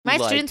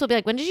My students will be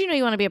like, when did you know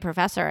you want to be a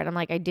professor? And I'm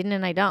like, I didn't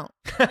and I don't.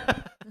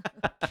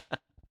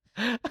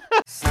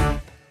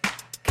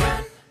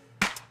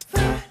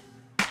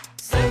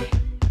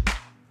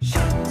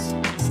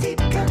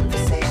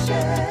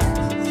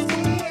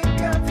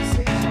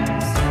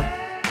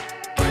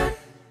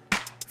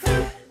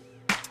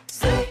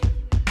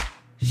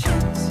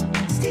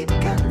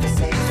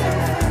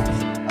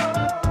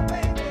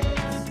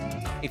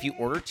 If you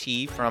order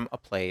tea from a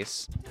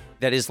place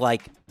that is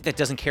like, that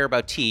doesn't care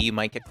about tea, you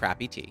might get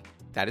crappy tea.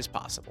 That is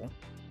possible.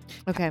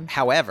 Okay.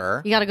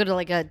 However, you got to go to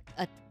like a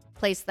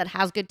place that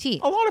has good tea.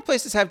 A lot of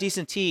places have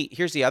decent tea.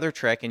 Here's the other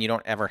trick, and you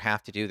don't ever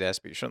have to do this,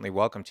 but you're certainly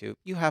welcome to.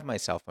 You have my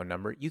cell phone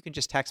number. You can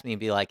just text me and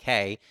be like,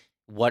 hey,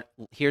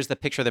 here's the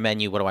picture of the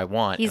menu. What do I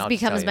want? He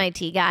becomes my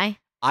tea guy.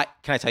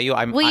 Can I tell you?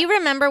 Will you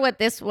remember what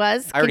this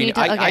was? I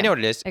know what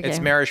it is. Okay. It's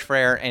Mariage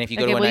Frere, and if you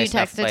go to a nice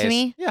enough place. Will you text it to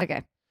me? Yeah.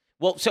 Okay.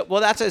 Well,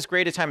 that's as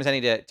great a time as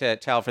any to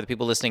tell for the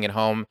people listening at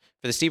home.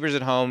 For the steepers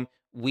at home,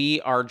 we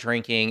are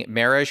drinking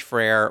Mariage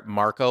Frere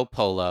Marco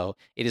Polo.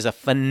 It is a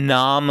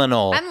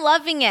phenomenal. I'm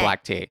loving it.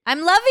 Black tea.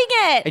 I'm loving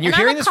it. And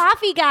I'm a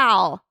coffee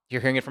gal.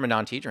 You're hearing it from a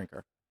non-tea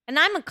drinker. And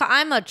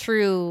I'm a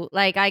true,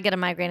 like, I get a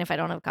migraine if I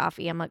don't have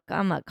coffee. I'm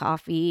a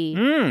coffee.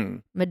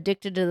 I'm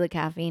addicted to the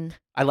caffeine.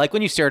 I like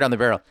when you stare down the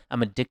barrel.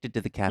 I'm addicted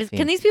to the caffeine.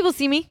 Can these people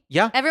see me?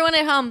 Yeah. Everyone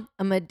at home,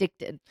 I'm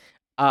addicted.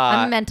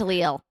 I'm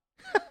mentally ill.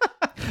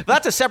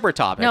 That's a separate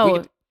topic.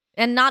 No,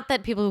 and not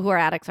that people who are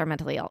addicts are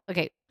mentally ill.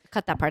 Okay,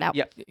 cut that part out.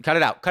 Yeah, cut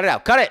it out. Cut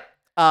it.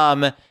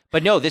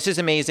 But no, this is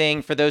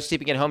amazing. For those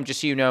steeping at home,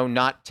 just so you know,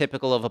 not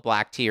typical of a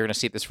black tea. You're going to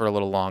steep this for a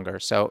little longer.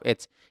 So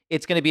it's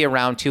going to be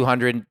around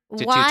 200 to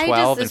 212 in 5 minutes. Why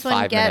does this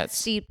one get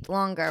steeped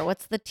longer?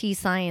 What's the tea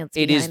science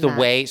It is the that?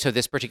 way, so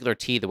this particular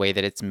tea, the way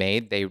that it's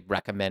made, they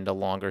recommend a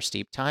longer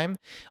steep time.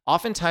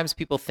 Oftentimes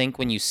people think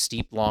when you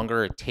steep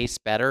longer, it tastes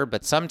better.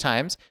 But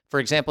sometimes, for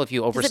example, if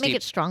you oversteep. Does it make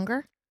it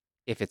stronger?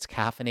 If it's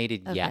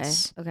caffeinated, okay.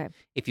 yes. Okay.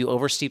 If you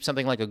oversteep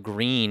something like a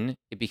green,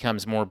 it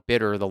becomes more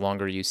bitter the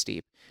longer you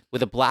steep.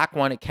 With a black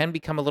one, it can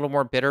become a little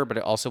more bitter, but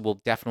it also will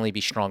definitely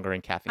be stronger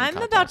in caffeine I'm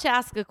content. about to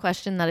ask a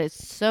question that is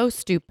so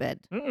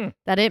stupid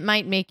that it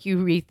might make you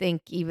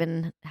rethink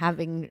even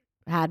having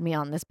had me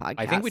on this podcast.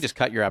 I think we just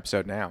cut your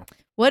episode now.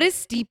 What is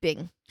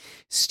steeping?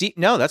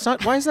 No, that's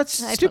not. Why is that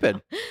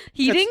stupid?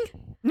 Heating?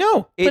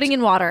 No. Putting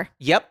in water.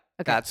 Yep.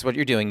 Okay. That's what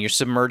you're doing. You're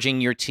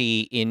submerging your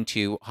tea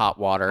into hot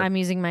water. I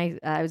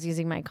was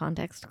using my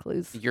context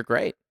clues. You're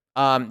great.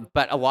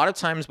 But a lot of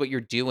times what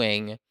you're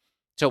doing,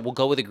 so we'll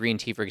go with a green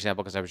tea, for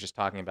example, because I was just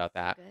talking about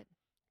that. Good.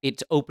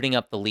 It's opening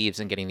up the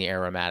leaves and getting the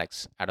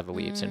aromatics out of the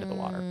leaves into the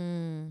water.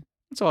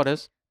 That's all it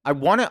is. I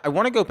want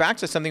to go back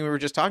to something we were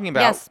just talking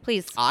about. Yes,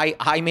 please.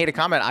 I made a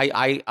comment.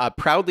 I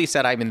proudly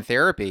said I'm in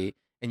therapy,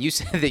 and you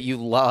said that you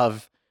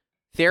love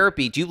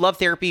therapy. Do you love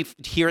therapy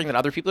hearing that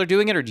other people are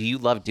doing it, or do you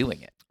love doing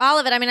it? All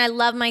of it. I mean, I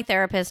love my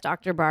therapist,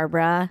 Dr.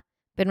 Barbara.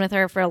 Been with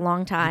her for a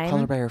long time. You call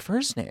her by her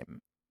first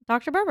name.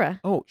 Dr. Barbara.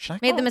 Oh, should I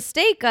made the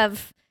mistake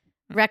of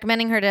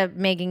recommending her to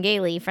Megan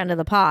Gailey, friend of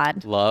the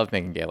pod. Love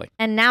Megan Gailey.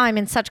 And now I'm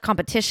in such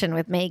competition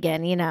with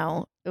Megan,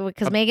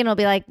 because Megan will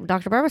be like,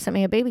 Dr. Barbara sent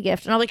me a baby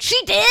gift. And I'll be like,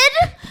 she did?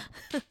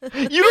 You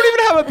don't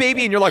even have a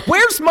baby and you're like,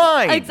 where's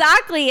mine?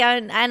 Exactly.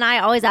 And I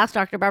always ask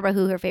Dr. Barbara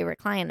who her favorite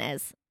client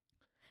is.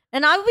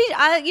 And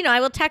I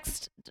will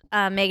text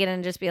Megan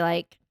and just be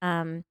like,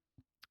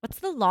 what's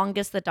the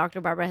longest that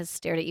Dr. Barbara has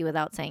stared at you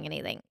without saying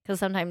anything? Because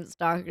sometimes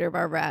Dr.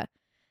 Barbara,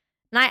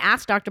 and I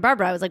asked Dr.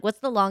 Barbara, I was like, what's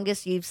the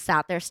longest you've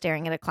sat there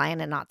staring at a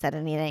client and not said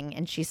anything?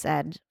 And she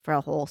said for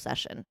a whole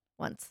session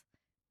once.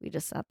 We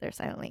just sat there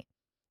silently.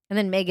 And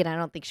then Megan, I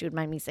don't think she would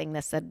mind me saying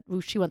this, said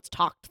she once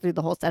talked through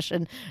the whole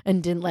session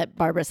and didn't let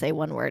Barbara say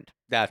one word.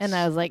 And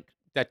I was like,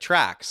 that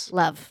tracks.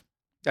 Love.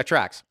 That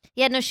tracks.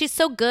 Yeah, no, she's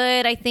so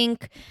good. I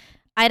think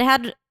I'd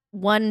had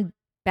one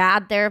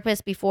bad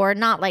therapist before,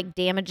 not like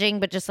damaging,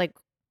 but just like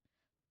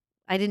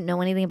I didn't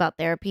know anything about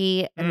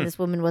therapy. And this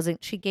woman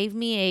she gave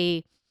me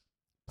a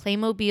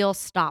Playmobil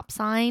stop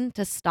sign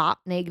to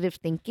stop negative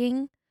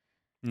thinking.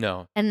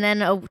 No. And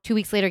then 2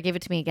 weeks later gave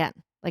it to me again.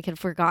 Like had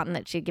forgotten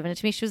that she had given it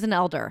to me. She was an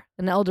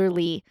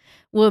elderly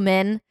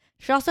woman.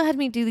 She also had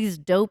me do these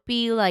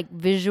dopey like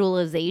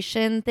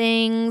visualization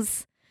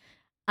things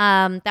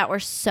that were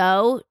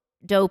so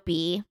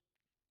dopey.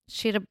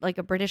 She had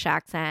a British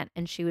accent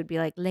and she would be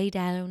like, lay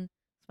down.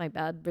 It's my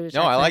bad British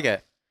accent. No, I like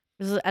it.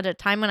 This was at a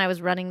time when I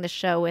was running the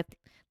show with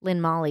Lynn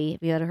Molly.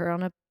 Have you had her on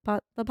the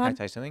pod? Can I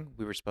tell you something?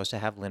 We were supposed to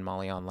have Lynn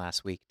Molly on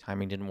last week.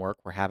 Timing didn't work.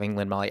 We're having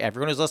Lynn Molly.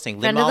 Everyone who's listening,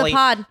 Friend of the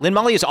pod. Lynn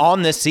Molly is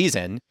on this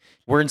season.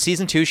 We're in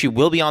season 2. She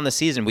will be on the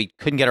season. We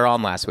couldn't get her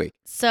on last week.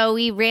 So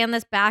we ran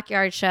this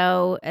backyard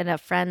show in a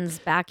friend's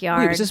backyard.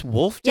 Wait, was this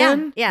Wolf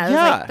Den? Yeah. It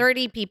was like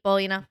 30 people,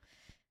 It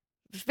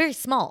was very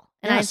small.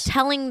 And I was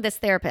telling this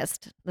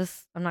therapist,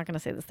 I'm not going to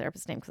say this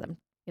therapist's name because I'm,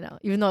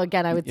 even though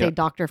again, I would say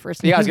doctor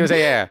first name. Yeah, I was going to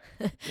say, yeah.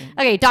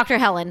 Okay, Dr.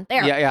 Helen.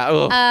 There. Yeah.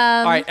 All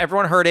right,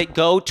 everyone heard it.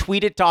 Go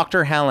tweet at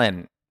Dr.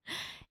 Helen.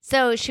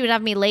 So she would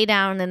have me lay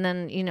down and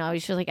then, she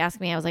was like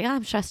asking me, I was like,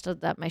 I'm stressed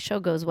that my show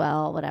goes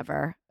well,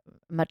 whatever.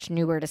 much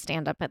newer to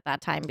stand up at that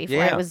time. Before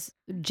Yeah. I was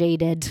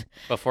jaded.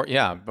 Before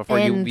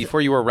And-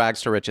 you were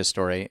rags to riches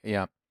story.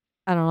 Yeah.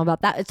 I don't know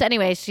about that. So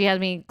anyway, she had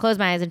me close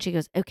my eyes and she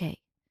goes, "Okay,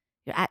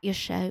 you're at your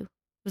show."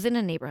 It was in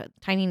a neighborhood,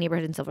 tiny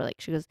neighborhood in Silver Lake.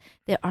 She goes,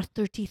 "There are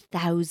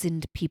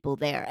 30,000 people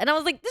there." And I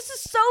was like, this is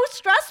so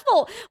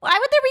stressful. Why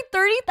would there be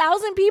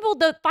 30,000 people?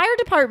 The fire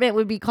department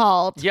would be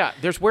called. Yeah.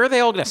 Where are they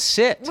all going to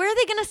sit? Where are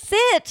they going to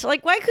sit?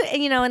 Like, why could,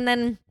 and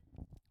then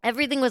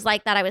everything was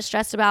like that. I was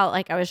stressed about,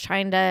 like, I was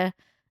trying to,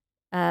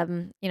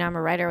 I'm a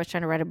writer. I was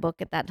trying to write a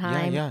book at that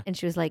time. Yeah. And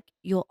she was like,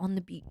 "You're on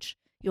the beach.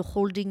 You're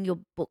holding your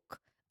book.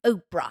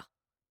 Oprah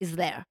is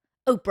there.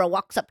 Oprah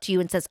walks up to you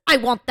and says, 'I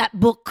want that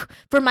book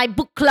for my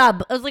book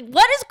club.'" I was like,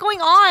 what is going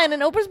on?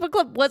 And Oprah's book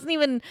club wasn't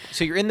even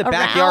So you're in the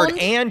backyard around.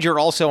 and you're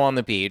also on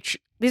the beach.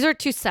 These are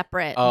two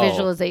separate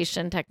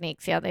visualization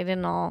techniques. Yeah, they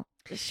didn't all.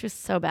 She was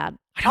so bad.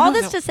 All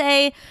this to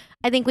say,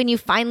 I think when you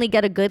finally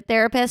get a good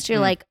therapist, you're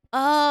like,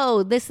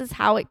 oh, this is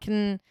how it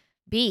can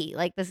be.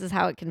 Like, this is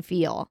how it can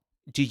feel.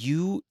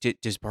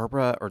 Does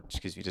Barbara, or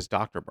excuse me, does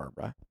Dr.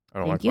 Barbara, I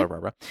don't want Thank to call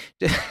her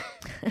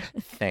Barbara.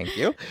 Thank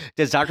you.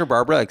 Does Dr.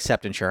 Barbara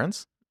accept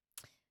insurance?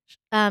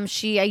 I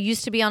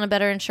used to be on a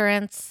better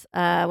insurance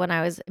when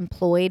I was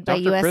employed by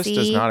Dr. USC. Chris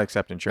does not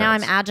accept insurance. Now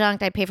I'm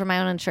adjunct. I pay for my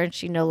own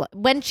insurance.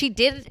 When she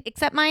did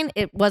accept mine,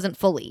 it wasn't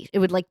fully. It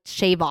would like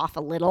shave off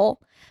a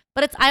little.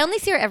 But I only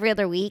see her every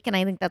other week, and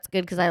I think that's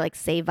good because I like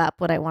save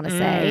up what I want to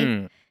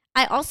say.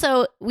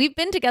 We've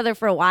been together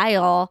for a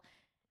while,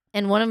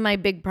 and one of my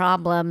big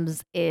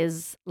problems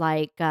is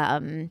like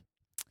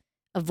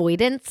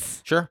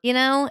avoidance. Sure.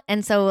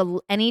 And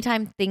so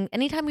anytime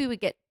we would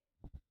get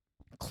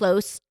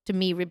close to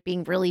me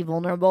being really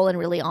vulnerable and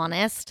really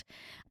honest,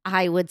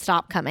 I would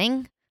stop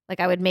coming. Like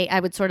I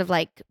would sort of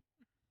like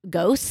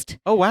ghost.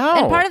 Oh, wow.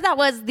 And part of that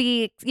was I'd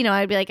be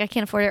like, I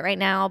can't afford it right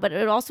now. But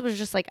it also was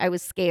just like, I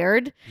was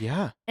scared.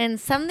 Yeah. And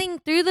something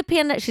through the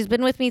pandemic, she's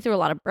been with me through a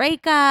lot of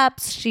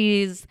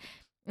breakups.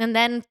 And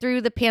then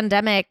through the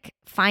pandemic,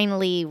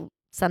 finally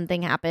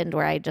something happened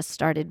where I just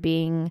started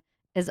being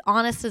as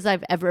honest as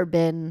I've ever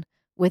been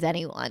with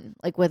anyone,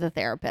 like with a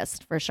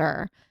therapist for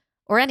sure,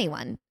 or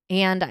anyone.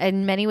 And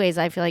in many ways,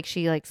 I feel like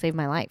she like saved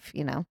my life.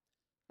 I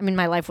mean,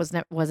 my life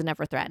wasn't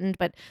ever threatened,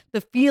 but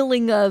the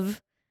feeling of,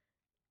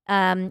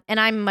 and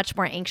I'm much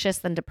more anxious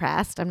than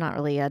depressed. I'm not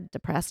really a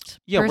depressed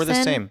person. We're the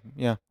same.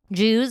 Yeah.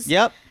 Jews.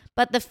 Yep.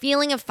 But the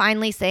feeling of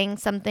finally saying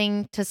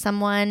something to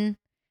someone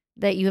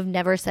that you have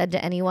never said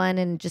to anyone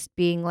and just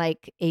being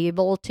like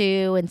able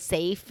to and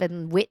safe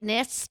and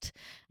witnessed.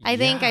 I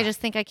just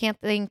think I can't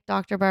thank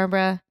Dr.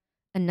 Barbara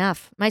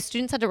enough. My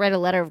students had to write a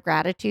letter of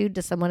gratitude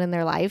to someone in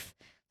their life.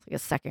 It's like a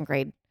second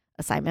grade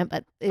assignment,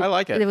 but I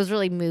like it. It was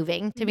really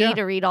moving to me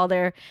to read all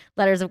their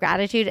letters of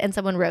gratitude, and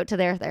someone wrote to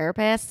their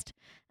therapist.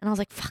 And I was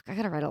like, fuck, I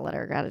got to write a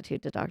letter of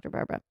gratitude to Dr.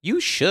 Barbara. You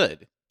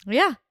should.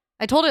 Yeah.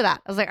 I told her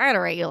that. I was like, I got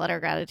to write you a letter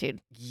of gratitude.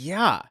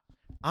 Yeah.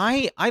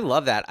 I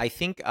love that. I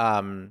think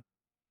I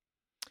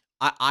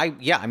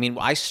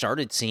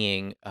started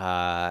seeing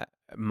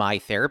my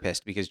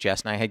therapist because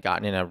Jess and I had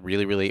gotten in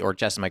a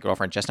Jess and my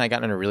girlfriend, Jess and I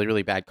got in a really,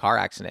 really bad car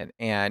accident.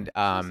 And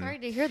I'm sorry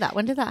to hear that.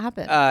 When did that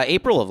happen?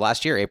 April of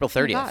last year, April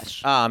 30th.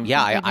 gosh.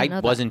 I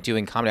wasn't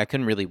doing comedy. I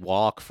couldn't really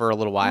walk for a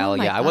little while.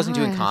 my I wasn't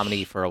doing gosh.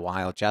 comedy for a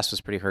while. Jess was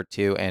pretty hurt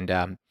too. And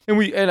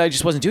I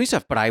just wasn't doing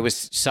stuff, but I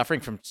was suffering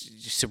from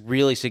some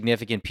really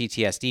significant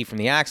PTSD from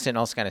the accident and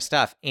all this kind of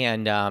stuff.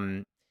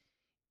 And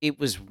it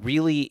was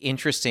really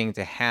interesting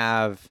to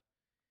have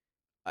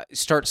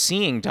start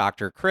seeing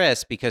Dr.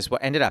 Chris, because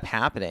what ended up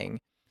happening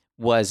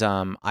was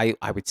I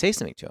would say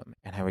something to him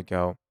and I would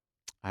go,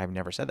 I've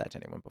never said that to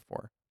anyone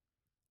before.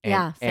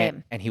 And,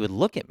 Same. And he would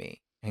look at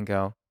me and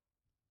go,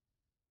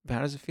 how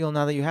does it feel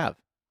now that you have?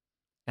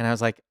 And I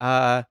was like,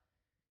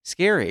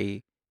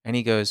 scary. And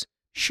he goes,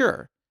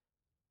 sure.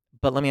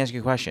 But let me ask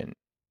you a question.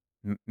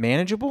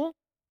 Manageable?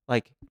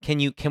 Like, can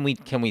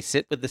we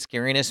sit with the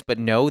scariness, but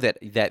know that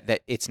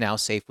it's now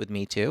safe with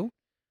me too?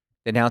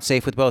 That now it's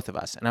safe with both of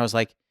us. And I was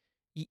like,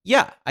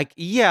 I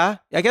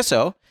guess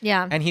so.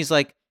 Yeah. And he's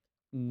like,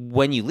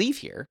 when you leave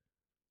here,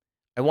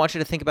 I want you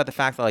to think about the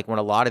fact that like when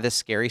a lot of this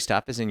scary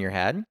stuff is in your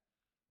head,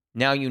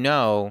 now you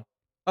know,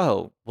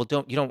 oh, well,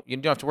 you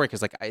don't have to worry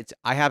because like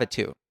I have it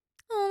too.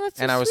 Oh, that's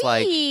so And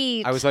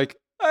sweet. I was like,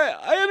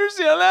 I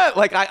understand that.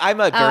 Like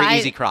I'm a very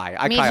easy cry.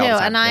 I me cry too. all the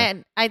time.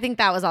 And I think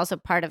that was also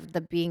part of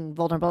the being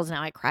vulnerable. Is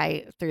now I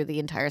cry through the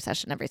entire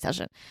session, every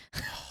session.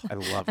 I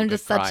love. I'm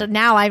just such a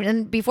now.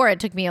 And before it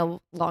took me a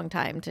long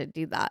time to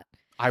do that.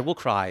 I will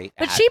cry.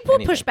 But she will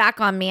push back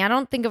on me. I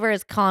don't think of her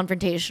as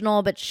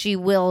confrontational, but she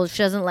will. She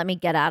doesn't let me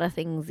get out of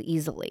things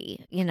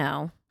easily.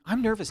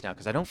 I'm nervous now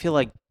because I don't feel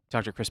like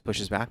Dr. Chris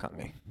pushes back on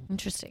me.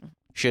 Interesting.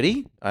 Should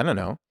he? I don't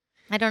know.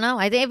 I don't know.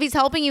 I think if he's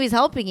helping you, he's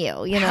helping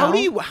you.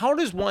 How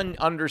does one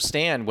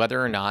understand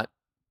whether or not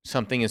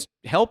something is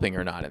helping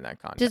or not in that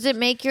context? Does it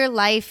make your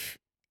life?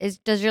 Does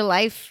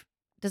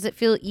it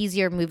feel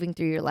easier moving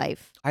through your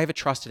life? I have a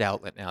trusted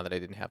outlet now that I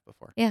didn't have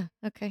before. Yeah.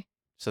 Okay.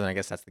 So then I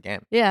guess that's the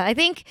game. Yeah, I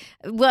think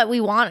what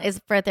we want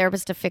is for a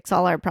therapist to fix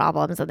all our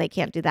problems, and they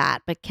can't do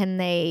that. But can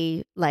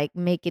they like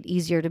make it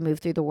easier to move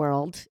through the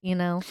world? You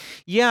know?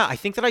 Yeah, I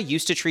think that I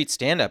used to treat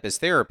stand-up as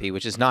therapy,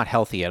 which is not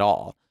healthy at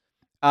all.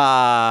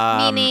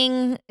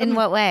 Meaning, in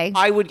what way?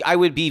 I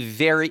would be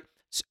very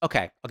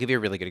okay. I'll give you a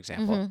really good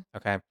example. Mhm.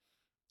 Okay,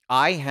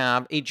 I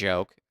have a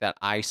joke that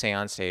I say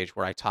on stage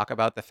where I talk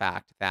about the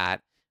fact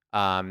that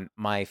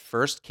my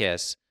first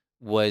kiss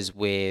was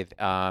with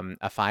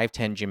a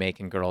 5'10"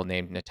 Jamaican girl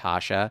named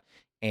Natasha.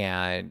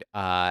 And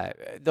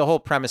the whole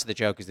premise of the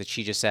joke is that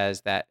she just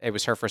says that it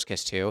was her first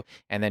kiss too.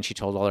 And then she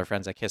told all her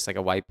friends, I kissed like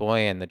a white boy.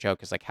 And the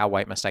joke is like, how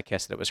white must I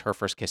kiss that it was her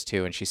first kiss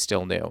too? And she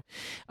still knew.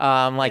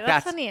 Like Yeah,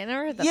 that's funny. I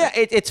never heard that. yeah,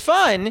 it's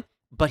fun.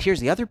 But here's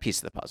the other piece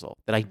of the puzzle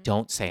that I Mhm.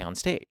 don't say on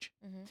stage.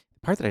 Mhm. The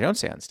part that I don't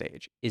say on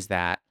stage is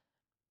that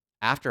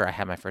after I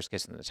had my first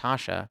kiss with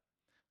Natasha,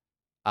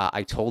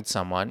 I told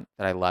someone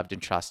that I loved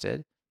and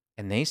trusted,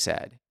 and they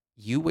said,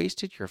 "You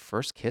wasted your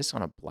first kiss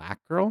on a black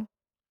girl?"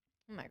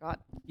 Oh my god.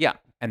 Yeah,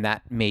 and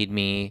that made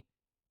me.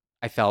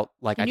 I felt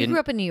like I And you didn't. grew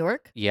up in New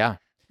York? Yeah,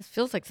 This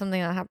feels like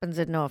something that happens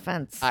in No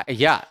Offense.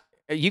 yeah.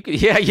 You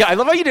could, yeah. I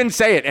love how you didn't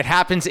say it. It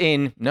happens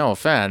in no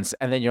offense,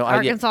 and then you're yeah.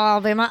 Arkansas,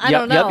 Alabama. I Yep,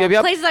 don't know.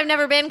 yep. Places I've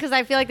never been because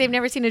I feel like they've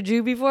never seen a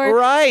Jew before.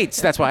 Right.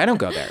 That's why I don't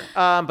go there.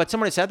 But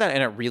somebody said that,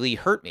 and it really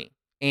hurt me.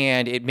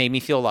 And it made me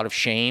feel a lot of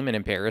shame and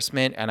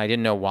embarrassment, and I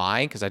didn't know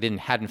why because I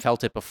hadn't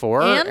felt it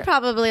before. And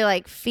probably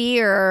like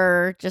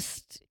fear,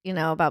 just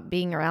about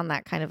being around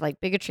that kind of like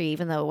bigotry,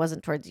 even though it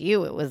wasn't towards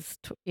you, it was,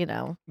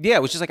 Yeah,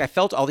 it was just like I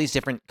felt all these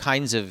different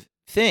kinds of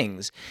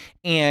things,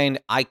 and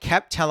I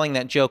kept telling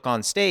that joke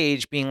on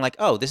stage, being like,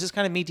 "Oh, this is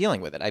kind of me dealing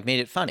with it. I've made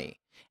it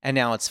funny, and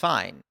now it's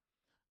fine."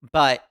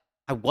 But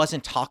I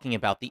wasn't talking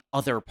about the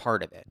other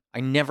part of it. I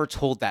never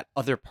told that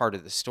other part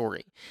of the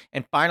story.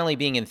 And finally,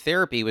 being in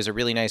therapy was a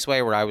really nice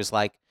way where I was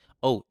like,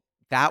 oh,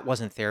 that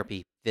wasn't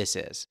therapy. This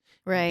is.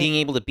 right. Being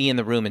able to be in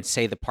the room and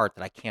say the part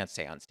that I can't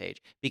say on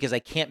stage because I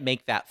can't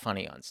make that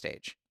funny on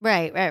stage.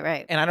 Right.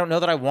 And I don't know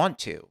that I want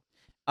to.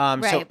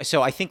 Right.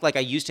 So I think like I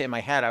used to in my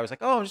head, I was like,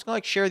 oh, I'm just gonna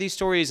like share these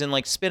stories and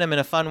like spin them in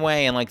a fun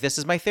way. And like, this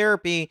is my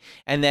therapy.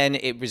 And then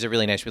it was a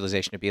really nice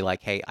realization to be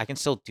like, hey, I can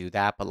still do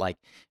that. But like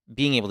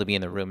being able to be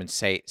in the room and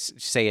say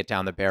it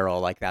down the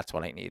barrel, like that's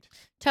what I need.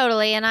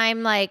 Totally. And I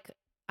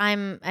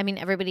mean,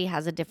 everybody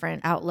has a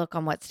different outlook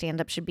on what stand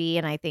up should be.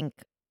 And I think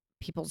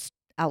people's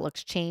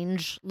outlooks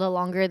change the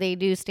longer they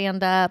do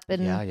stand up.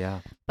 And Yeah.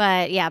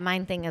 But yeah,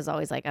 mine thing is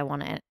always like, I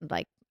want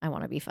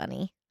to be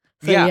funny.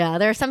 So yeah,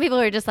 there are some people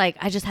who are just like,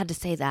 I just had to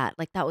say that.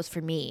 Like, that was for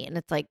me. And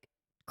it's like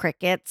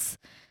crickets.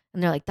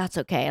 And they're like, that's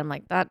okay. I'm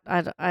like,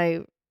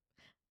 I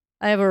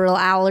have a real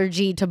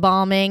allergy to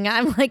bombing.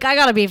 I'm like, I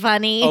gotta be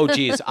funny. Oh,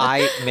 geez.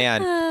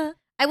 Man.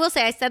 I will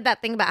say I said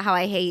that thing about how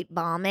I hate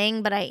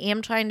bombing, but I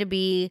am trying to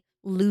be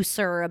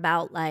looser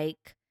about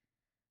like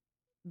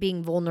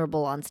being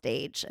vulnerable on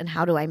stage and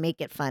how do I make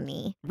it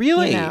funny.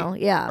 Really?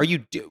 Yeah. Are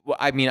you,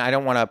 I mean, I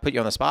don't want to put you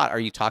on the spot. Are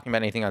you talking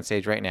about anything on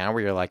stage right now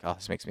where you're like, oh,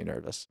 this makes me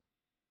nervous?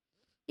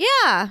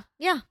 Yeah.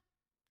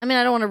 I mean,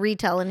 I don't want to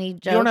retell any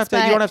jokes. You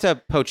don't have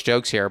to poach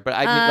jokes here, but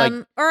I mean,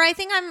 like, or I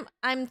think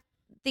I'm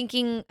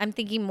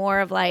thinking more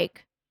of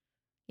like,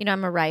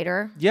 I'm a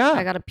writer. Yeah.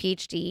 I got a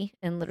PhD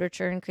in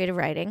literature and creative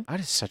writing. that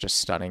is such a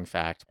stunning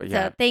fact. But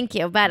yeah, So thank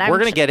you. But we're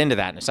gonna get into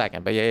that in a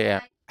second. But yeah.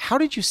 How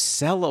did you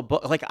sell a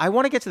book? Like, I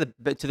want to get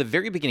to the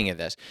very beginning of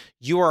this.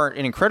 You are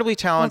an incredibly Well,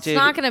 talented. it's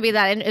not going to be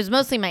that. And it's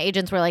mostly my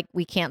agents were like,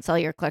 we can't sell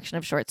your collection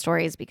of short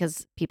stories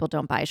because people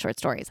don't buy short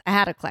stories. I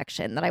had a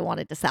collection that I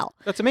wanted to sell.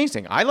 That's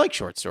amazing. I like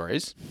short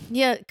stories.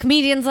 Yeah,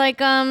 comedians like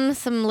them,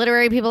 some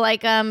literary people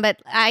like them,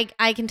 but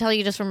I can tell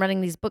you just from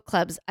running these book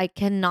clubs, I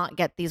cannot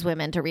get these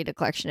women to read a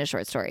collection of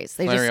short stories.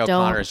 They Flannery just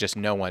O'Connor don't. is just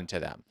no one to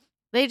them.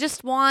 They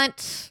just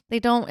want. They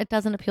don't. It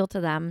doesn't appeal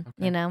to them.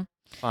 Okay.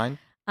 Fine.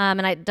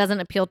 And it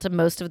doesn't appeal to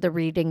most of the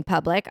reading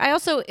public.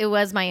 It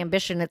was my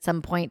ambition at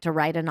some point to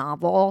write a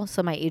novel.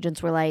 So my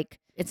agents were like,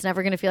 it's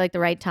never going to feel like the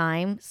right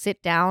time.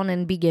 Sit down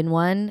and begin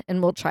one, and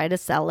we'll try to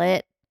sell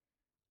it.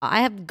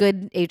 I have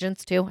good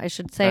agents too, I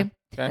should say.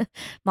 Okay.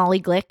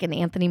 Molly Glick and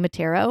Anthony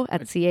Matero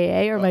at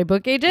CAA are my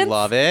book agents.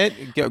 Love it.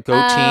 Go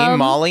team.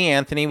 Molly,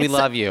 Anthony, we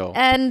love you.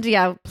 And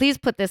yeah, please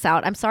put this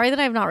out. I'm sorry that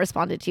I have not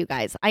responded to you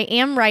guys. I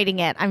am writing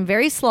it. I'm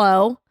very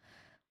slow.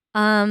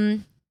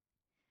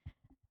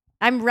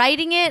 I'm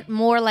writing it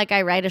more like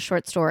I write a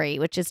short story,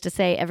 which is to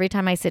say every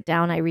time I sit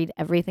down, I read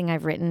everything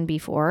I've written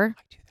before.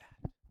 I do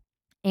that.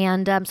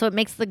 And so it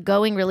makes the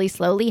going really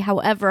slowly.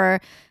 However,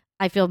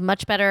 I feel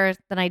much better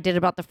than I did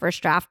about the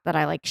first draft that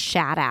I like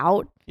shat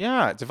out.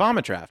 Yeah, it's a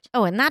vomit draft.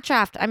 Oh, and that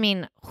draft, I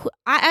mean,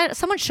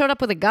 someone showed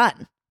up with a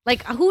gun.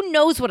 Like, who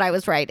knows what I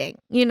was writing,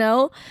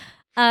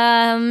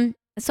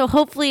 So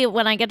hopefully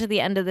when I get to the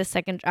end of this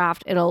second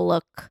draft,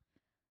 it'll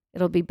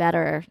be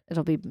better.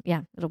 It'll be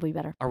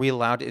better. Are we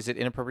allowed? Is it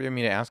inappropriate for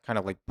me to ask kind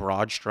of like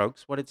broad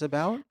strokes what it's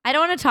about? I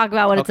don't want to talk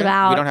about what it's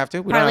about. We don't have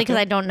to? Partly because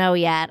I don't know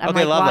yet. I'm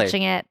Okay, lovely.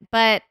 watching it.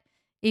 But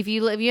if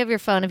you have your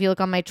phone, if you look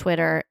on my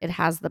Twitter, it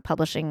has the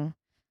publishing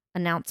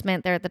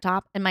announcement there at the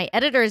top. And my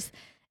editors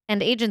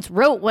and agents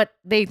wrote what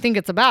they think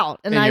it's about.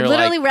 And I you're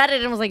literally like- read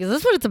it and was like, is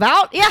this what it's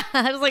about? Yeah.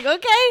 I was like,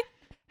 okay.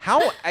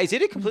 How is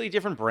it a completely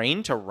different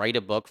brain to write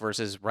a book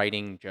versus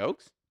writing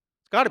jokes?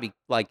 It's got to be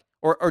like,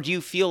 or do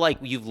you feel like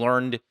you've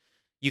learned,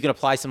 you can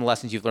apply some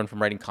lessons you've learned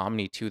from writing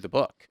comedy to the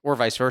book, or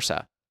vice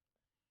versa?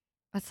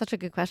 That's such a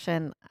good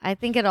question. I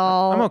think it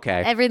all. I'm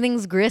okay.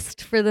 Everything's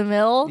grist for the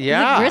mill.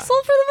 Yeah. Is it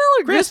gristle for the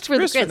mill or grist for the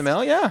grist? for the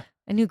mill, yeah.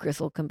 I knew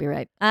gristle can be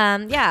right.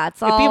 Yeah,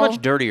 it's all. It'd be a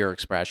much dirtier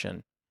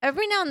expression.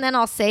 Every now and then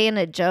I'll say in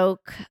a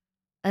joke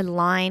a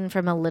line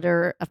from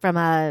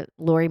a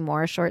Lori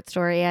Moore short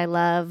story I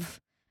love.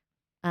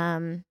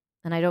 And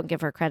I don't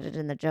give her credit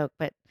in the joke,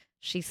 but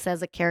she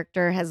says a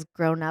character has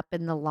grown up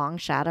in the long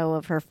shadow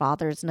of her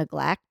father's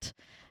neglect.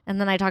 And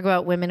then I talk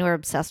about women who are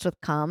obsessed with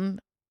cum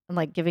and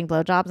like giving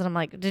blowjobs. And I'm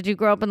like, did you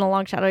grow up in the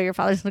long shadow of your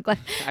father's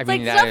neglect? I It's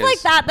mean, like stuff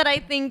like that I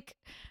think,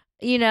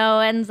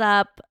 ends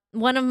up.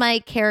 One of my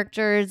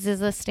characters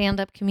is a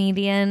stand-up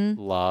comedian.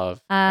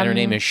 Love. And her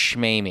name is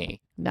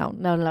Shmamie. No.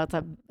 It's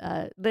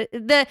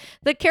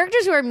the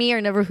characters who are me are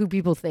never who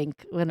people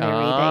think when they're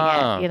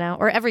reading it,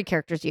 or every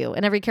character's you,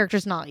 and every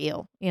character's not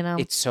you.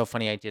 It's so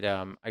funny. I did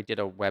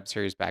a web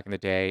series back in the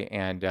day,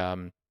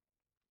 and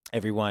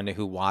everyone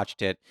who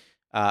watched it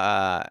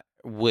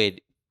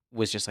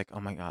was just like, oh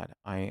my god,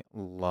 I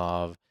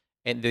love.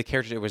 And the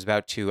character, it was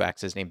about two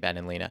exes named Ben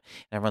and Lena,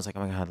 and everyone's like,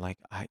 oh my god, like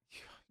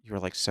you were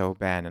like so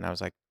Ben, and I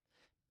was like,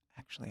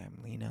 actually, I'm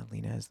Lena.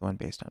 Lena is the one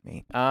based on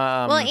me.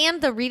 Well,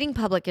 and the reading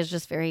public is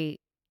just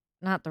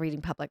not the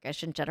reading public. I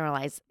shouldn't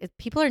generalize.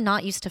 People are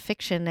not used to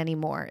fiction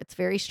anymore. It's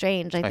very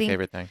strange. I my think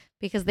favorite thing.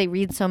 because they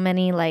read so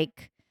many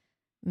like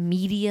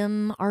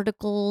Medium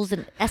articles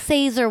and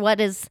essays, or what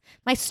is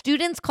my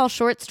students call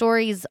short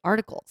stories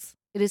articles.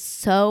 It is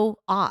so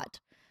odd.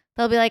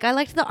 They'll be like, I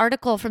liked the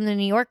article from the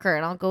New Yorker,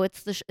 and I'll go,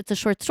 it's a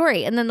short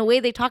story. And then the way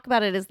they talk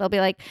about it is they'll be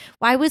like,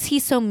 why was he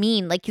so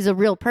mean? Like he's a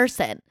real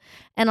person.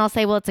 And I'll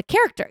say, well, it's a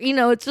character.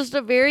 It's just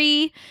a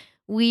very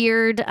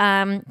weird.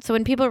 So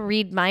when people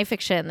read my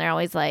fiction, they're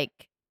always like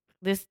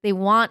this. They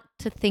want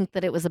to think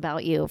that it was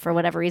about you for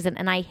whatever reason.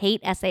 And I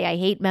hate essay. I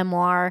hate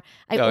memoir.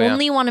 I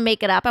only want to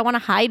make it up. I want to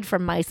hide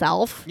from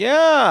myself.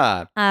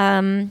 Yeah.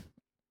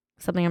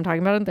 Something I'm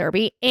talking about in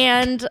therapy.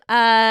 And Shout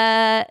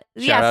out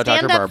Dr.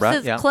 stand-up's Barbara.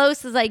 as Yeah.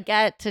 close as I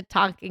get to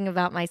talking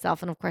about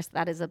myself. And of course,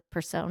 that is a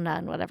persona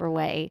in whatever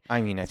way.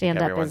 I mean, I think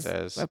Stand-up everyone's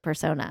is is. a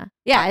persona.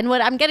 Yeah, and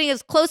what I'm getting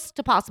as close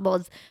to possible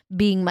is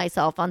being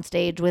myself on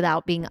stage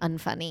without being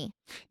unfunny.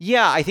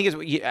 Yeah, I think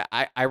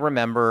I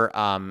remember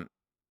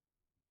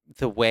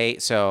the way.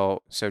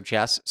 So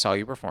Jess saw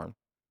you perform,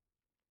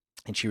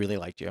 and she really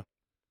liked you.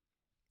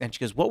 And she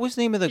goes, "What was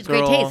the name of the She's great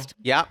girl?" taste.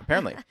 Yeah,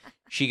 apparently.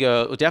 She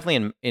goes, well,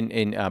 definitely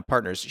in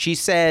Partners. She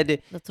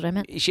said, That's what I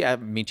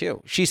meant. me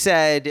too. She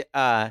said,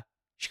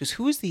 she goes,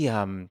 "Who is the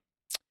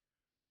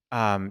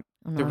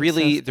the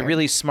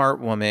really smart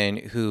woman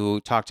who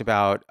talked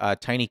about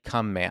Tiny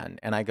Cum Man?"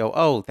 And I go,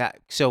 "Oh,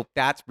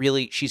 that's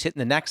really, she's hitting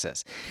the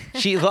nexus."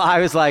 I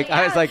was like,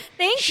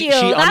 Thank she,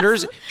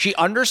 you. She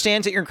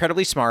understands that you're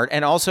incredibly smart,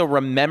 and also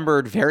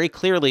remembered very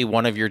clearly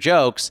one of your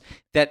jokes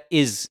that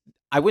is,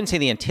 I wouldn't say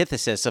the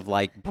antithesis of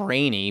like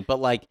brainy, but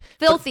like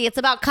filthy. It's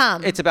about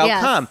cum. It's about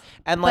cum,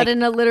 and like, but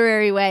in a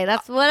literary way.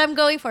 That's what I'm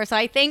going for. So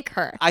I thank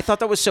her. I thought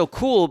that was so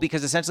cool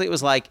because essentially it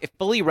was like, it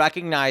fully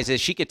recognizes,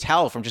 she could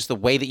tell from just the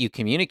way that you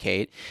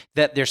communicate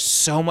that there's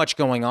so much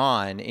going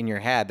on in your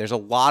head. There's a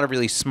lot of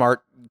really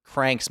smart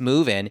cranks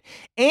moving,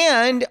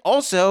 and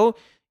also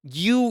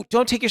you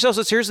don't take yourself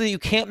so seriously that you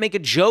can't make a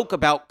joke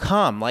about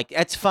cum. Like,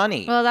 that's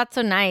funny. Well, that's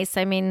so nice.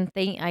 I mean,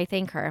 I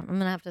thank her. I'm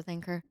gonna have to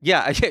thank her.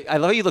 Yeah, I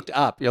love how you looked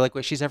up. You're like,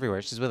 wait, she's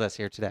everywhere. She's with us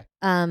here today.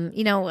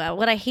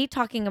 What I hate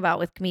talking about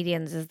with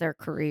comedians is their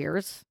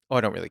careers. Oh,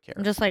 I don't really care.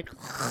 I'm just like,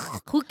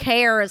 who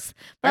cares?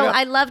 But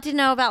I'd love to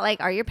know about, like,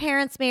 are your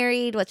parents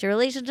married? What's your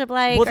relationship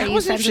like? Well, are you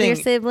friends with your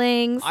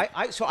siblings?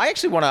 So I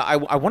actually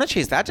want to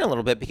chase that down a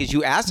little bit, because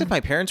you asked if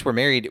my parents were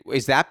married.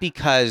 Is that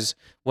because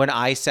when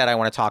I said I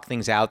want to talk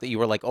things out, that you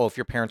were like, oh, if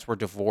your parents were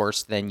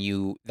divorced, then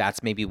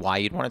that's maybe why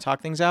you'd want to talk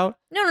things out?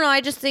 No.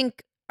 I just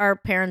think our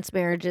parents'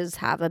 marriages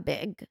have a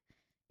big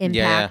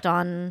impact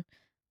on,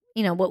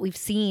 what we've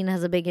seen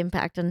has a big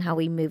impact on how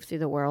we move through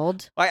the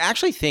world. I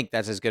actually think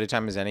that's as good a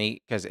time as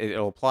any, because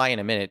it'll apply in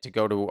a minute, to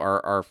go to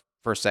our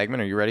first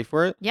segment. Are you ready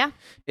for it? Yeah.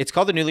 It's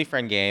called the Newly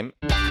Friend Game.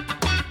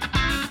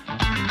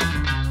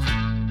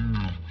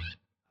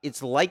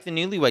 It's like the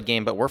Newlywed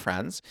Game, but we're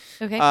friends.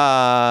 Okay.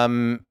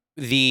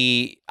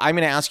 I'm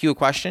going to ask you a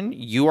question.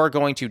 You are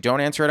going to,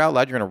 don't answer it out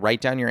loud. You're going to write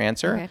down your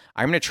answer. Okay.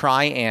 I'm going to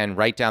try and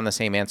write down the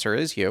same answer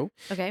as you.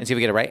 Okay. And see if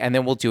we get it right. And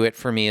then we'll do it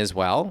for me as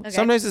well. Okay.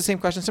 Sometimes it's the same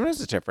question.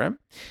 Sometimes it's different.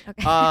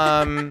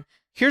 Okay.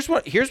 Here's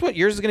what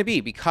yours is going to be,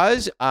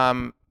 because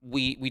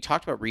we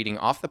talked about reading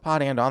off the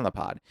pod and on the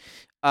pod.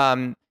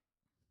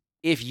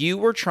 If you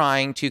were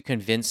trying to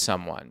convince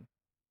someone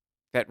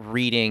that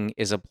reading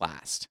is a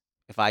blast,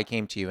 if I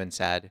came to you and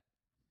said,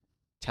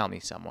 tell me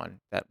someone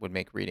that would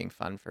make reading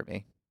fun for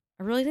me.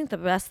 I really think the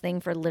best thing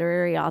for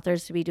literary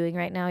authors to be doing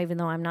right now, even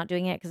though I'm not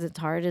doing it because it's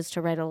hard, is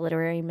to write a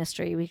literary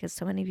mystery, because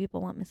so many people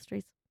want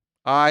mysteries.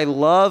 I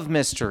love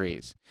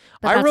mysteries.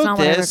 But I that's wrote not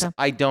what I wrote this. down.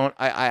 I don't.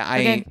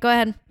 Okay, go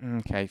ahead.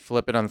 Okay,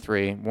 flip it on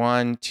 3.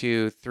 1,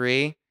 2,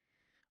 3.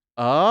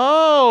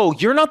 Oh,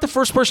 you're not the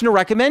first person to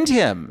recommend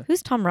him.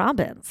 Who's Tom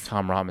Robbins?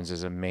 Tom Robbins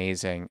is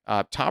amazing.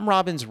 Tom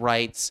Robbins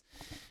writes.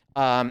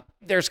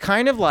 There's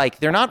kind of like,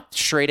 they're not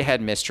straight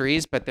ahead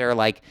mysteries, but they're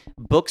like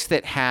books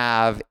that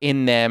have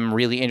in them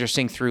really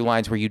interesting through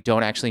lines where you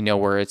don't actually know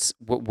where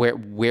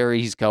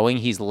he's going.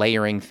 He's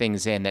layering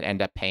things in that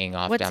end up paying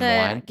off down the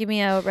line. Give me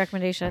a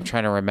recommendation. I'm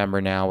trying to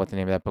remember now what the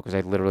name of that book was.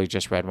 I literally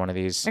just read one of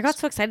these. I got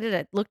so excited.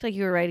 It looked like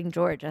you were writing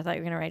George. I thought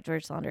you were going to write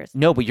George Saunders.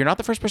 No, but you're not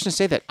the first person to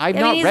say that. I've I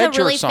mean, not he's read a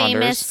really George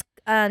Saunders.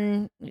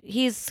 famous.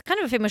 He's kind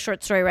of a famous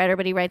short story writer,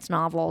 but he writes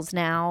novels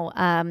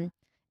now.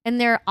 And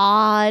they're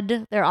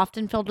odd. They're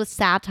often filled with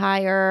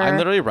satire. I'm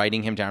literally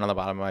writing him down on the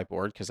bottom of my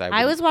board because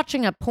I was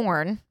watching a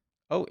porn.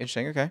 Oh,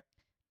 interesting. Okay.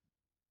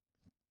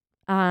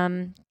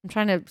 I'm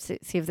trying to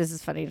see if this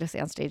is funny to say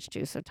on stage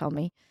too. So tell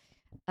me.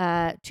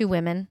 2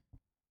 women.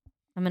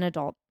 I'm an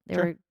adult. They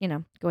Sure.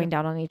 were, going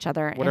down on each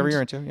other. Whatever and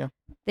you're into, yeah.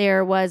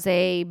 There was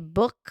a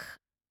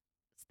book.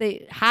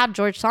 They had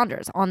George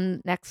Saunders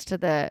on next to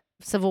the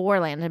Civil War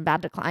land in bad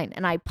decline.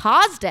 And I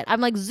paused it.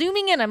 I'm like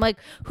zooming in. I'm like,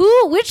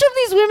 which of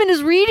these women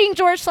is reading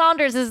George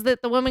Saunders? Is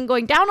it the woman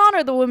going down on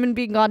or the woman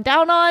being gone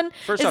down on?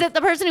 First Is off, it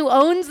the person who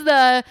owns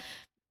the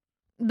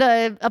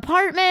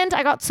apartment?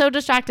 I got so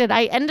distracted.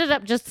 I ended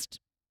up just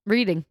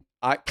reading.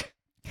 I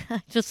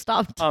just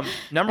stopped.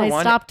 Number one,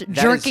 I stopped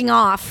jerking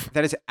off.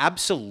 That is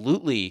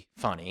absolutely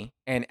funny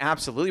and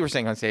absolutely we're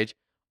saying on stage.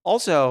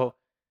 Also,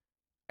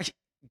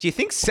 do you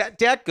think set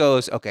deck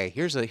goes, okay,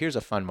 here's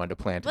a fun one to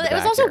plant? Well, it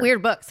was also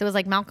weird books. It was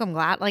like Malcolm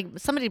Gladwell. Like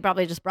somebody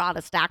probably just brought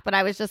a stack, but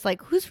I was just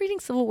like, who's reading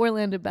Civil War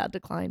Land in bad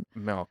decline?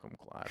 Malcolm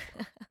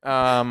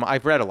Gladwell.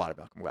 I've read a lot of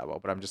Malcolm Gladwell,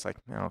 but I'm just like,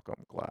 Malcolm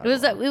Gladwell. It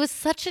was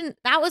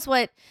that was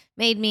what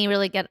made me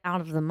really get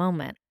out of the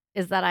moment,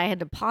 is that I had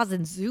to pause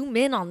and zoom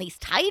in on these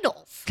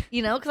titles,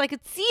 because I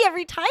could see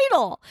every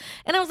title.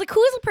 And I was like,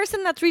 who is a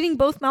person that's reading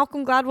both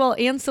Malcolm Gladwell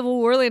and Civil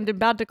War Land in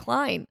bad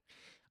decline?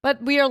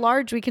 But we are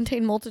large. We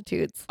contain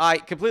multitudes.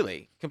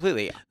 Completely.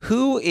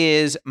 Who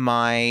is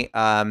my,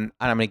 and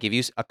I'm going to give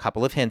you a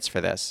couple of hints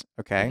for this,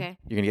 okay?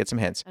 You're going to get some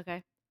hints.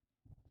 Okay.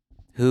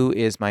 Who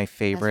is my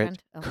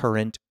favorite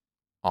current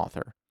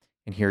author?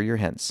 And here are your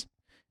hints.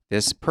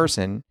 This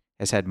person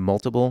has had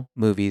multiple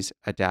movies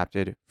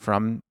adapted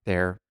from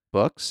their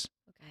books.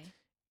 Okay.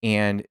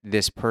 And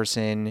this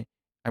person,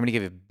 I'm going to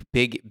give a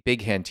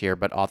big hint here,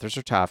 but authors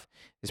are tough.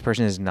 This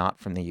person is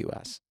not from the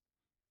U.S.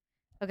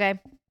 Okay.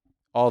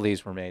 All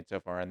these were made so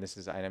far, and this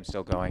is I'm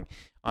still going.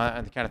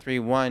 On the count of 3,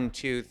 1,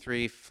 2,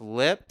 3,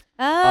 flip.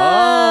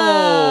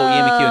 Oh,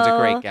 Ian McEwan's a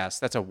great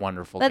guest. That's a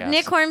wonderful guest. But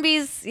Nick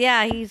Hornby's,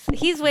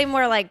 he's way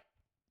more like,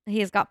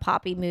 he's got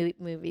poppy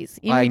movies.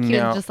 Ian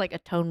McEwan's just like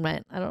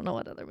Atonement. I don't know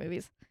what other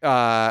movies. Who?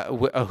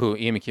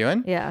 Ian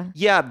McEwan? Yeah.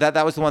 Yeah,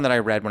 that was the one that I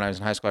read when I was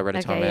in high school. I read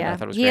Atonement. Yeah. I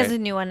thought it was he great. has a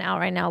new one out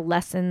right now,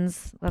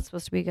 Lessons. That's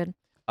supposed to be good.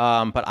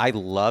 But I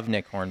love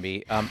Nick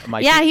Hornby.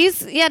 I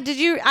just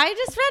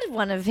read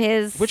one of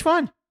his. Which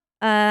one?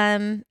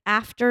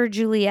 After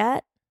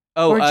Juliet.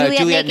 Oh,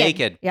 Juliet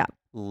Naked. Yeah.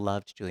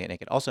 Loved Juliet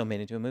Naked. Also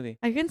made into a movie.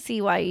 I can see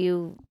why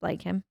you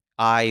like him.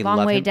 I Long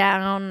love Way him.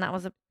 Down. I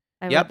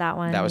read that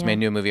one. That was made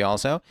into a movie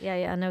also.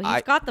 Yeah. No,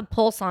 he's got the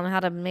pulse on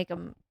how to make a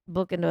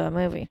book into a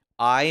movie.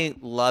 I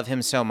love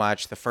him so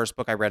much. The first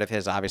book I read of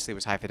his obviously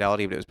was High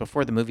Fidelity, but it was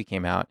before the movie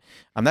came out.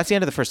 That's the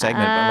end of the first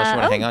segment, but unless you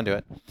want to hang on to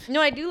it.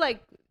 No, I do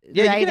like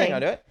Yeah, writing. you can hang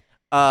on to it.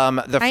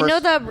 I know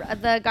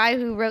the guy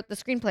who wrote the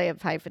screenplay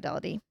of High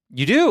Fidelity.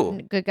 You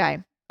do? Good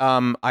guy.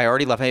 I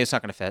already love him. It's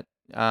not going to fit.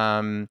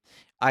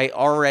 I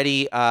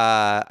already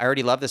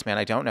love this man.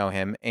 I don't know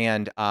him,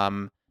 and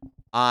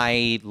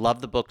I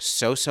love the book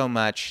so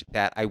much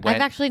that I went.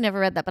 I've actually never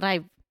read that, but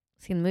I've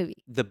seen the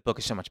movie. The book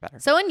is so much better.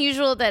 So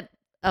unusual that,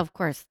 of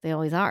course, they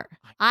always are.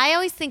 I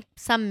always think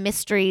some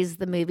mysteries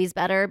the movie's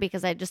better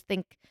because I just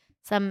think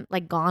some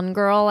like Gone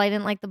Girl. I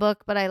didn't like the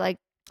book, but I like.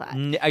 I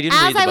didn't read the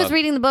As I was book.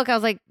 reading the book, I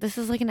was like, this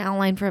is like an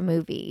outline for a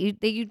movie.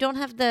 You don't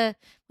have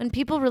when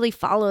people really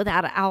follow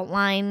that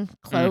outline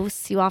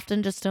close, you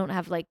often just don't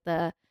have like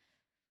the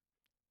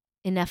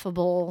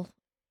ineffable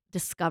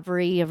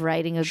discovery of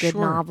writing a good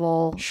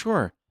novel.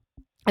 Sure.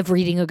 Of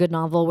reading a good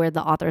novel where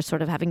the author is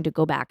sort of having to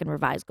go back and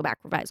revise.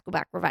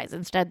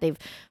 Instead,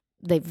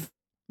 they've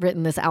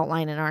written this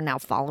outline and are now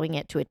following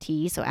it to a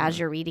T. So as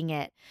you're reading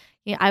it,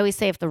 I always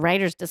say if the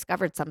writer's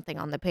discovered something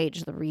on the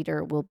page, the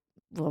reader will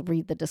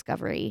read the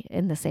discovery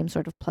in the same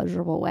sort of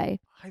pleasurable way.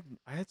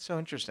 That's so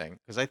interesting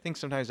because I think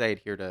sometimes I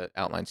adhere to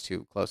outlines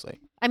too closely.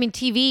 I mean,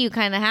 TV, you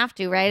kind of have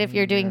to, right? If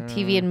you're doing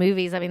TV and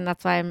movies, I mean,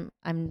 that's why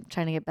I'm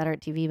trying to get better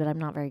at TV, but I'm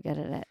not very good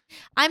at it.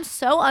 I'm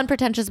so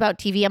unpretentious about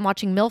TV. I'm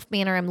watching MILF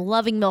Manor. I'm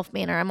loving MILF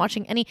Manor. I'm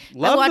watching I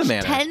watched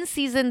 10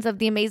 seasons of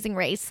The Amazing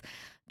Race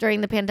during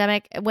the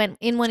pandemic. Went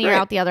in one ear,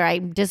 out the other. I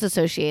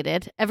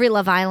disassociated. Every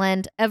Love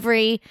Island,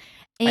 F-Boy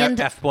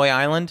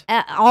Island,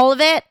 all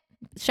of it.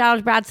 Shout out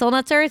to Brad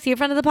Silnutzer. Is he a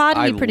friend of the pod?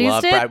 He produced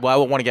love it. Brad.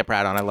 Well, I want to get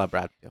Brad on. I love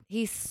Brad. Yeah.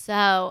 He's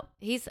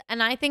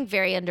and I think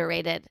very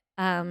underrated.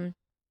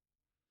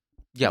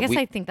 Yeah, I guess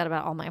I think that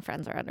about all my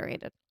friends are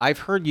underrated. I've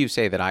heard you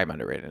say that I'm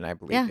underrated, and I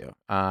believe Yeah. you.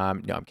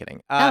 No, I'm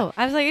kidding. Oh,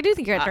 I was like, I do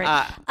think you're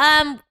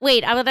underrated.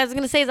 Wait, what I was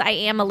gonna say is I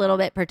am a little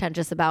bit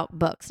pretentious about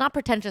books. Not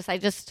pretentious.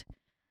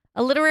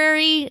 A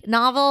literary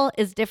novel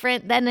is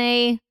different than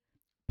a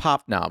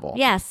pop novel.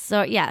 yes.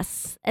 So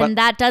yes, But- and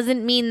that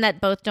doesn't mean that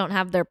both don't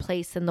have their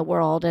place in the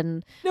world.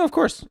 And No, of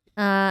course.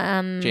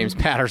 James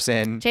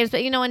Patterson, but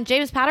and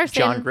James Patterson,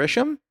 John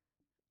Grisham.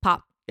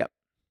 pop. Yep.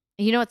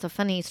 You know what's a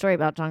funny story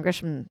about John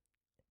Grisham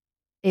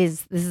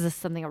is this is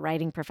something a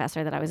writing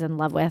professor that I was in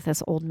love with,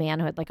 this old man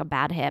who had like a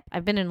bad hip.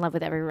 I've been in love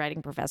with every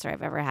writing professor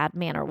I've ever had,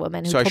 man or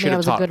woman, who So I told should me I have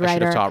was taught. a good I should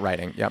writer. have taught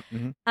writing. Yep.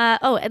 And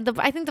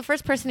I think the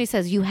first person who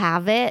says you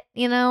have it,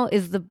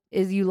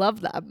 is you love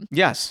them.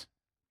 Yes.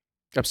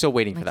 I'm still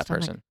waiting for that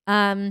stomach.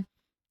 person.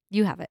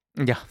 You have it.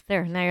 Yeah.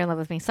 There, now you're in love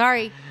with me.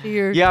 Sorry to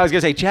your Yeah, I was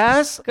gonna say,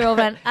 Jess.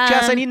 girlfriend.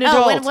 Jess, I need an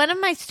adult. When one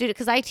of my students,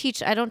 because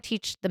I don't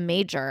teach the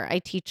major, I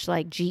teach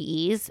like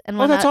GEs. And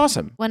when That's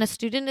awesome. When a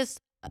student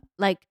is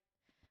like,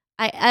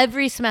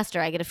 every semester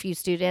I get a few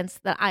students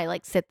that I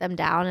like sit them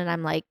down and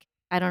I'm like,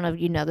 I don't know if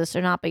you know this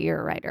or not, but you're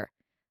a writer.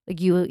 Like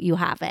you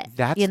have it.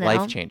 That's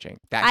life changing.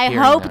 I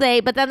hope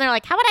but then they're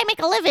like, how would I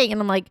make a living? And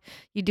I'm like,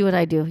 you do what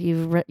I do.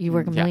 You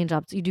work a million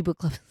jobs. You do book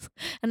clubs.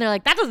 And they're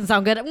like, that doesn't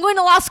sound good. I'm going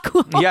to law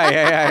school.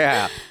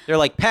 Yeah. They're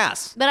like,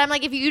 pass. But I'm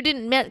like, if you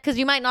didn't, because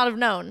you might not have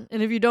known.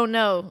 And if you don't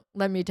know,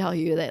 let me tell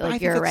you that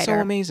like you're a writer. So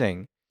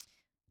amazing.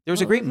 There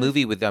was a great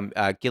movie with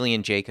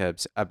Gillian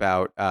Jacobs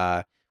about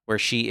where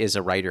she is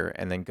a writer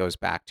and then goes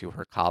back to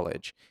her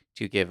college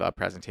to give a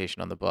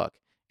presentation on the book.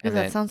 And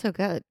that sounds so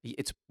good.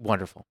 It's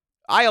wonderful.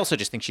 I also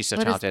just think she's so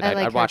talented.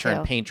 I'd watch her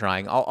in paint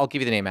drawing. I'll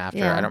give you the name after.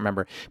 Yeah. I don't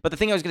remember. But the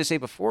thing I was going to say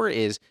before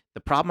is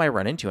the problem I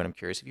run into, and I'm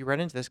curious if you run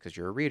into this because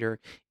you're a reader,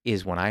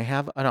 is when I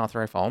have an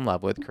author I fall in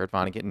love with, Kurt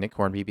Vonnegut and Nick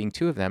Hornby being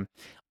two of them,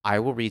 I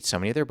will read so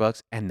many of their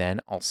books and then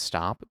I'll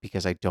stop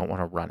because I don't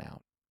want to run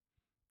out.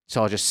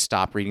 So I'll just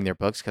stop reading their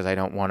books because I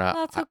don't want to.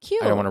 That's so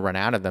cute. I don't want to run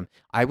out of them.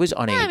 I was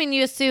on I mean,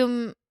 you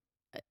assume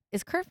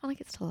is Kurt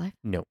Vonnegut still alive?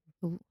 No.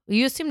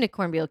 You assume Nick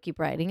Hornby will keep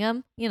writing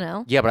them,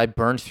 Yeah, but I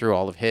burned through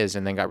all of his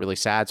and then got really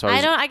sad. So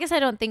I guess I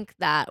don't think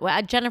that.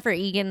 Well, Jennifer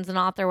Egan's an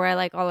author where I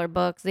like all her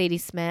books. Zadie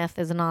Smith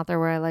is an author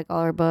where I like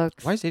all her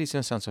books. Why does Zadie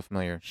Smith sound so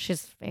familiar?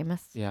 She's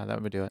famous. Yeah,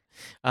 that would do it.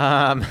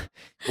 Well,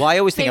 I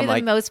always think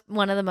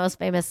one of the most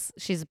famous.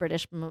 She's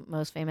British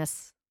most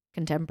famous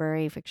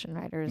contemporary fiction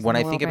writers. When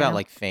I think about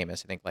like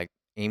famous, I think like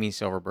Amy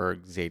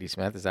Silverberg, Zadie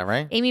Smith. Is that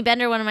right? Amy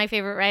Bender, one of my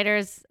favorite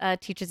writers,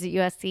 teaches at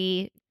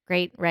USC.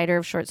 Great writer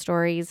of short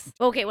stories.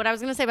 Okay, what I was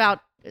going to say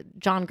about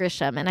John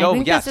Grisham, and I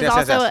think this is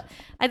also.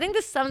 I think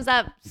this sums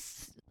up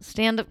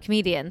stand-up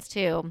comedians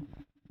too.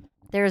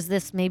 There's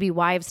this maybe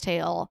wives'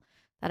 tale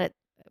that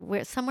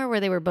somewhere where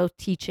they were both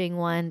teaching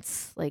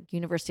once, like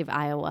University of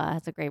Iowa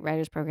has a great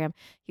writers program.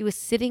 He was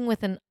sitting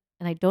with and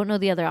I don't know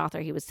the other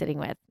author he was sitting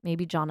with,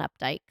 maybe John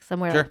Updike,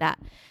 somewhere like that.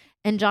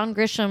 And John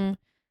Grisham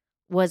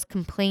was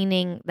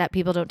complaining that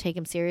people don't take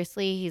him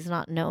seriously. He's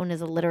not known as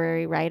a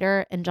literary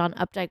writer. And John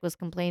Updike was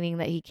complaining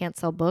that he can't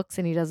sell books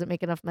and he doesn't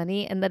make enough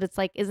money. And that it's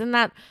like, isn't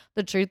that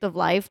the truth of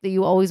life, that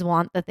you always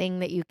want the thing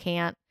that you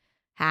can't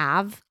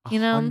have,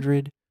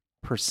 100%.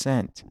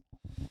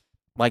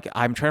 Like,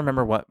 I'm trying to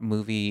remember what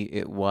movie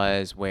it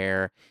was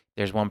where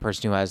there's one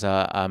person who has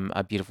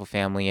a beautiful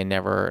family and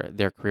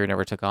their career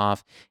never took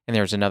off. And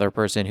there's another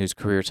person whose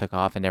career took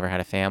off and never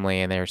had a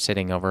family. And they're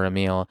sitting over a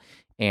meal.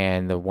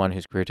 And the one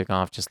whose career took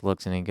off just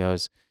looks and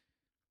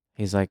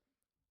he's like,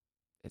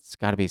 it's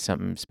got to be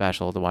something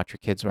special to watch your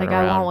kids run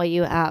around. I want what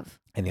you have.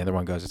 And the other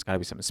one goes, it's got to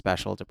be something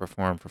special to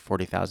perform for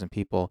 40,000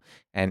 people.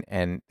 And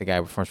the guy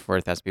who performs for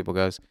 40,000 people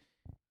goes,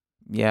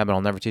 yeah, but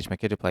I'll never teach my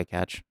kid to play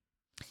catch.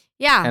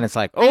 Yeah. And it's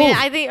like,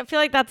 I feel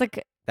like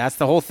that's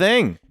the whole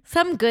thing.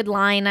 Some good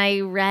line I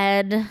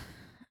read.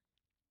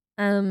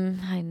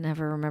 I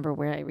never remember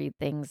where I read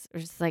things. It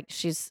was like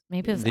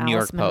maybe it was the New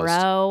Alice York Post.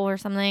 Monroe or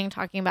something,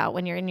 talking about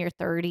when you're in your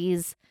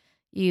 30s,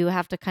 you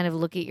have to kind of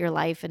look at your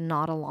life and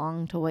nod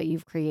along to what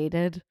you've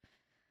created.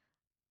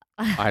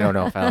 I don't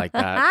know if I like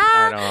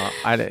that.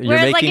 You're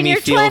Whereas, making like in me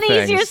your feel 20s,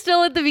 things. you're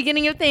still at the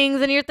beginning of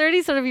things, and your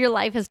 30s, sort of your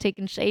life has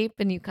taken shape,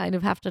 and you kind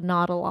of have to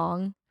nod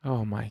along.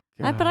 Oh my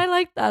God! But I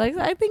like that.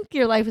 I think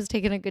your life has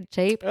taken a good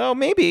shape. Oh,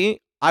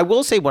 maybe. I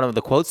will say one of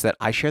the quotes that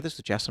I shared this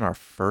with Jess on our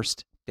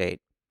first date.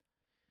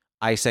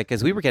 I said,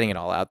 because we were getting it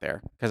all out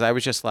there, because I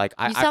was just like,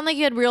 You sound like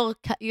you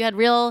had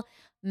real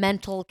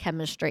mental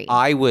chemistry.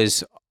 I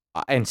was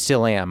and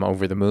still am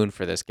over the moon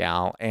for this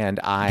gal, and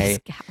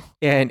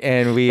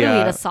and we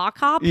a sock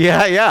hop.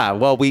 Yeah.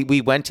 Well,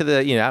 we went to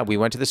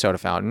the soda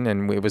fountain,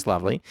 and it was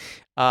lovely.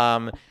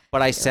 But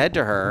I said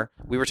to her,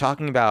 we were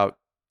talking about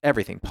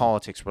everything,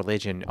 politics,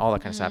 religion, all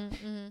that kind of stuff,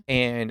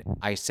 and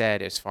I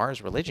said, as far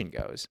as religion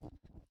goes,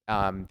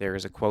 there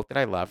is a quote that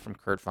I love from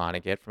Kurt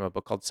Vonnegut from a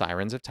book called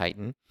Sirens of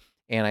Titan.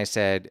 And I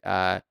said,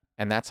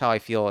 and that's how I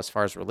feel as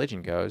far as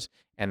religion goes.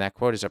 And that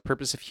quote is, a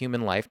purpose of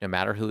human life, no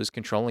matter who is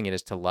controlling it,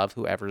 is to love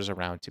whoever is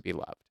around to be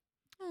loved.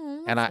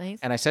 Oh, Nice.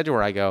 I said to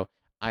her, I go,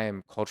 I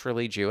am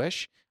culturally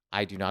Jewish.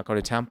 I do not go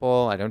to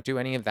temple. I don't do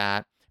any of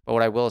that. But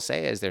what I will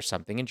say is there's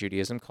something in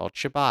Judaism called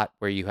Shabbat,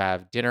 where you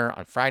have dinner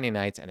on Friday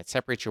nights and it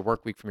separates your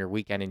work week from your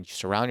weekend, and you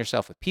surround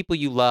yourself with people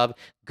you love,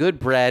 good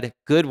bread,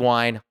 good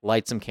wine,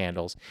 light some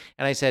candles.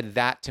 And I said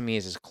that to me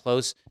is as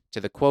close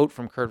to the quote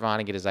from Kurt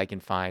Vonnegut as I can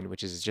find,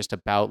 which is just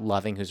about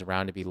loving who's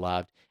around to be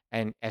loved.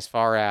 And as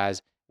far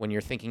as when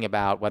you're thinking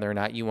about whether or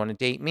not you want to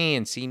date me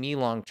and see me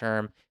long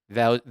term,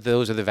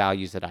 those are the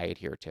values that I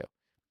adhere to.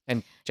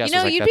 And Jess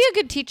was like, you'd be a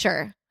good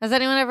teacher. Has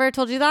anyone ever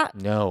told you that?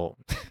 no.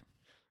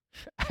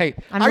 I'm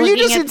Are you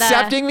looking just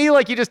at the- incepting me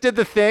like you just did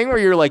the thing where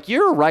you're like,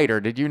 you're a writer?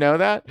 Did you know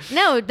that?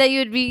 No, that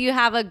you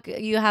have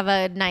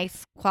a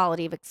nice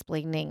quality of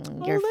explaining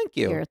Thank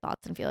you. your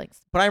thoughts and feelings.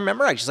 But I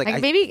remember I just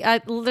like, Maybe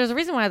there's a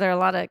reason why there are a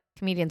lot of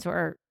comedians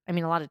a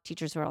lot of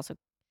teachers who are also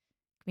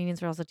comedians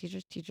who are also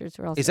teachers. Teachers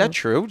who are also. is that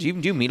true? Do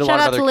you meet a Shout lot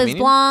of out other to Liz comedians?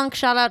 Blanc.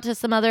 Shout out to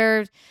some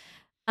other.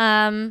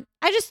 I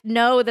just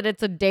know that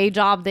it's a day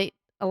job that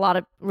a lot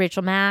of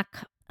Rachel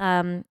Mack.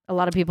 A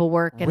lot of people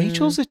work. And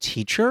Rachel's a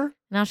teacher?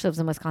 now she lives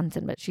in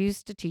Wisconsin, but she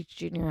used to teach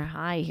junior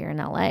high here in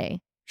LA.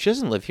 She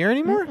doesn't live here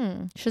anymore?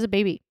 She has a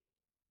baby.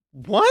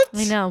 What?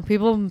 I know.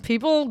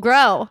 People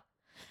grow.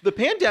 The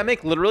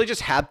pandemic literally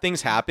just had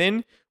things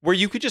happen where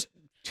you could just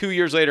 2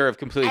 years later have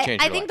completely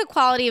changed I your think life. the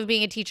quality of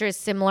being a teacher is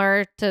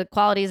similar to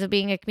qualities of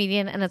being a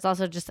comedian, and it's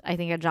also just I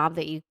think a job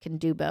that you can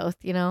do both.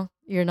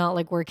 You're not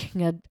like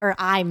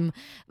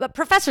but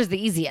professor's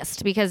the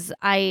easiest because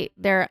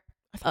they're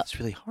I thought it's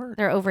really hard.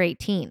 they're over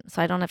 18,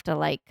 so I don't have to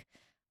like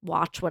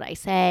watch what I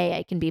say.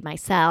 I can be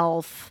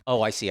myself.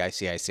 Oh, I see.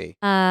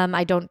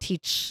 I don't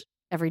teach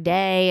every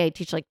day. I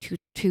teach like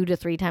two to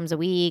three times a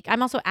week.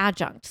 I'm also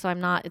adjunct, so I'm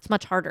not. It's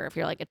much harder if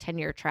you're like a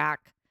 10-year track.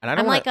 And I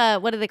don't I'm like a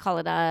what do they call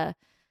it? A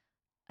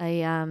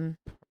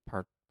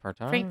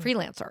part-time?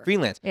 freelancer.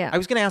 Freelance. Yeah. I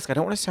was going to ask, I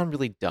don't want to sound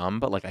really dumb,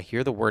 but like I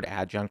hear the word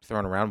adjunct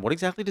thrown around. What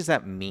exactly does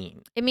that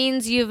mean? It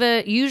means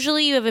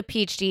usually you have a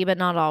PhD, but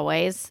not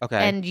always.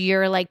 Okay. And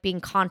you're like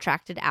being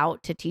contracted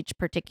out to teach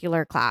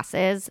particular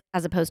classes,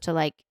 as opposed to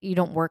like I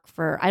don't work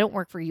for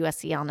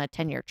USC on a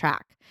 10-year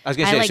track. I was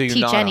going to say, like so you're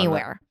teach not on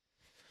anywhere.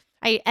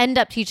 I end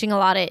up teaching a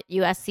lot at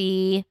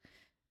USC,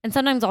 and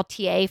sometimes I'll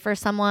TA for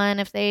someone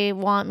if they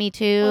want me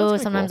to. Oh, that's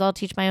kinda Sometimes cool. I'll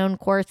teach my own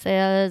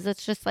courses.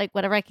 It's just like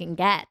whatever I can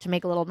get to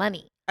make a little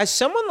money. As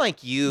someone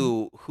like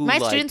you who My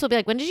like, students will be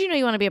like, "When did you know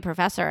you want to be a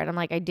professor?" And I'm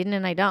like, "I didn't,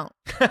 and I don't."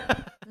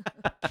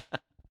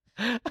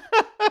 Sorry,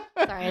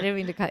 I didn't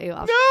mean to cut you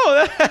off.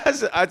 No,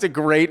 that's a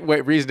great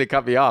reason to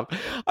cut me off.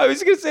 I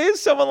was gonna say,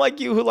 as someone like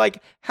you who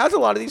like has a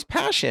lot of these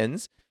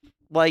passions,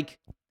 like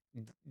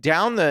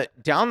down the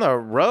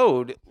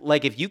road,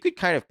 like if you could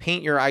kind of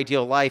paint your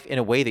ideal life in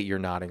a way that you're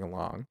nodding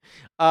along,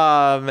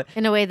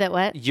 In a way that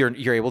what?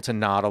 you're able to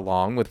nod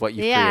along with what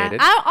you've Yeah,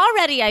 created.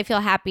 already I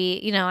feel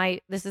happy.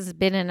 This has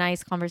been a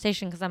nice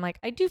conversation because I'm like,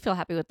 I do feel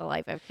happy with the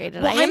life I've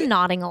created. Well, I am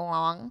nodding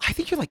along. I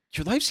think your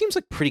life seems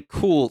like pretty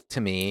cool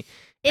to me.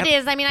 It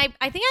is. I mean,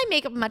 I think I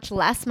make much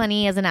less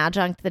money as an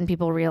adjunct than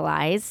people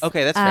realize.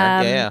 Okay, that's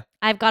fair. Yeah.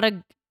 I've got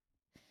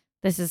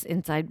this is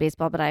inside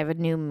baseball, but I have a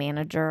new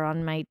manager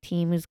on my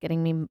team who's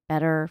getting me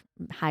better,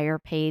 higher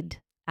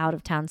paid out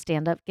of town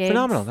stand up gigs.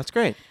 Phenomenal. That's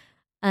great.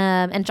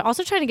 And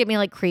also trying to get me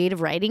like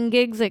creative writing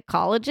gigs at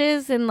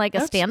colleges in like a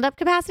That's stand up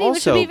capacity,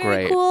 which would also be very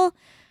great. cool.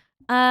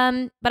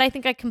 But I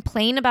think I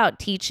complain about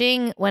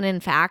teaching when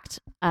in fact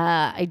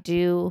I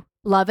do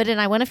love it.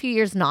 And I went a few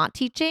years not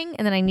teaching,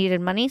 and then I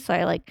needed money, so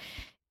I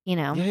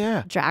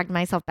Yeah. dragged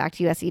myself back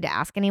to USC to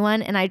ask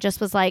anyone. And I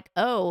just was like,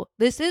 oh,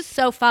 this is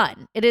so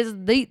fun. It is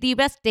the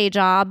best day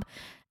job.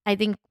 I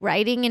think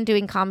writing and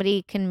doing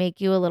comedy can make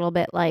you a little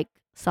bit like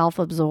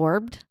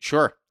self-absorbed.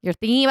 Sure. You're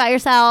thinking about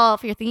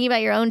yourself. You're thinking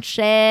about your own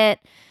shit.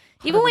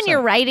 Even when 100%.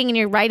 you're writing and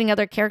you're writing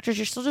other characters,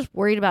 you're still just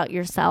worried about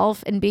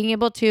yourself, and being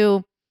able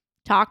to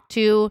talk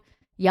to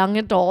young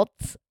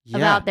adults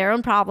about their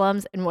own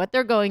problems and what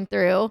they're going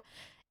through.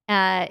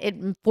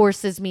 It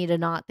forces me to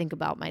not think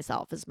about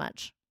myself as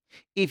much.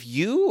 If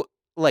you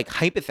like,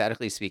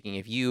 hypothetically speaking,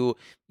 if you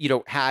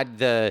had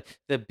the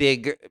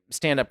big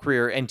stand-up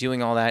career and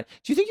doing all that,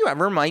 do you think you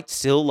ever might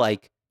still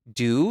like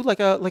do like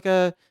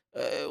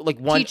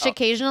one Teach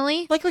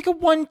occasionally? like a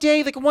one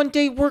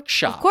day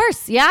workshop? Of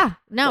course, yeah.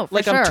 No, for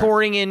like sure. I'm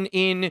touring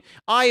in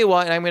Iowa,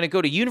 and I'm going to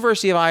go to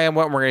University of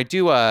Iowa, and we're going to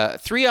do a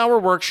 3-hour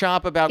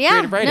workshop about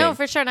creative writing. No,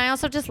 for sure. And I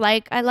also just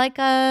I like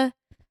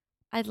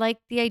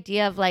the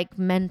idea of like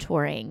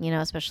mentoring,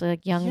 especially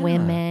like young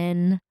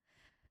women.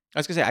 I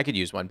was going to say I could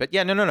use one, but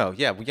yeah, no.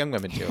 Yeah, young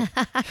women too.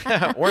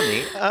 Or me.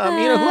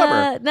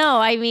 Whoever.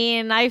 No, I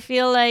mean, I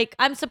feel like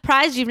I'm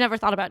surprised you've never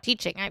thought about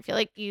teaching. I feel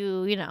like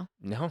you know.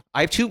 No, I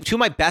have two of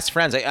my best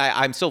friends.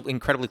 I'm still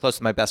incredibly close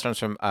to my best friends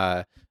from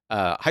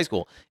high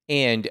school,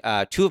 and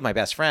two of my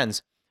best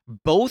friends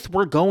both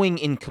were going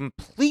in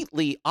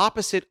completely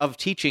opposite of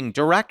teaching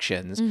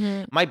directions.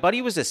 Mm-hmm. My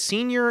buddy was a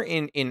senior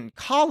in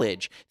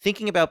college,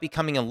 thinking about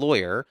becoming a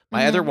lawyer.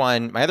 My other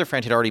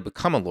friend had already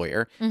become a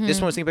lawyer. Mm-hmm. This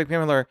one was thinking about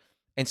becoming a lawyer,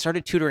 and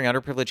started tutoring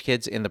underprivileged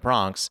kids in the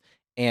Bronx,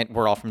 and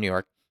we're all from New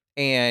York,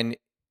 and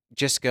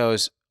just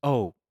goes,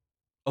 oh,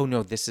 oh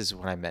no, this is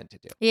what I meant to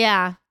do.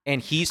 Yeah.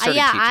 And he started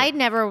Yeah,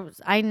 teaching.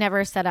 I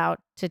never set out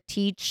to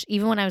teach.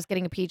 Even when I was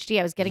getting a PhD,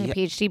 I was getting Yeah. a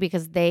PhD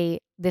because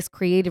this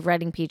creative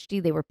writing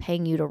PhD, they were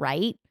paying you to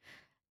write.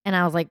 And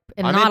I was like,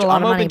 and not a lot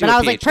I'm of money, open to but a I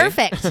was like, PhD.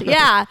 perfect.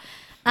 Yeah.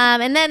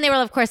 And then they were,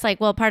 of course, like,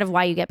 well, part of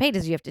why you get paid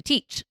is you have to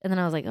teach. And then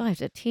I was like, oh, I have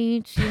to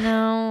teach, you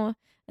know?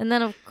 And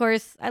then, of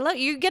course,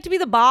 you get to be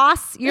the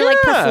boss. You're like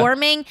Yeah.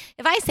 performing.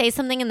 If I say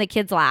something and the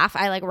kids laugh,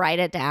 I like write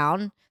it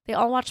down. They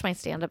all watch my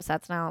stand-up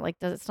sets now. Like,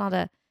 it's not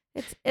a,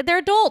 they're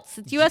adults.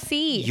 It's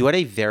USC. You had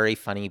a very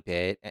funny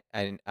bit,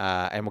 and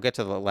we'll get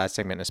to the last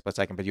segment in a split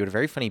second, but you had a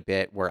very funny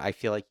bit where I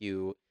feel like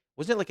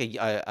wasn't it like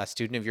a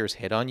student of yours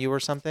hit on you or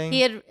something?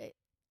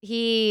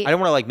 He I don't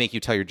want to like make you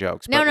tell your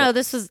jokes. No, but no,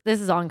 this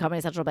is on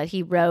Comedy Central, but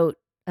he wrote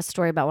a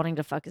story about wanting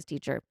to fuck his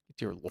teacher.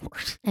 Dear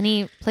Lord. And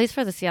he plays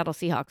for the Seattle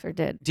Seahawks, or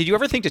did. Did you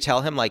ever think to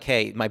tell him like,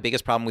 hey, my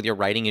biggest problem with your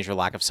writing is your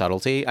lack of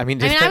subtlety? I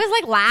mean, I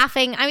was like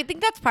laughing. I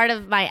think that's part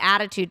of my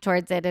attitude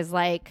towards it is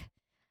like,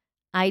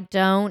 I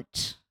don't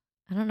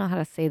know how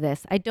to say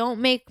this. I don't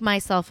make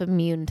myself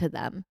immune to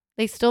them.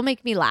 They still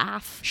make me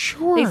laugh.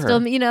 Sure. They still,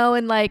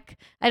 and like,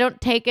 I don't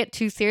take it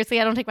too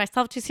seriously. I don't take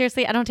myself too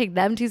seriously. I don't take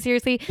them too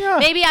seriously. Yeah.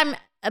 Maybe I'm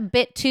a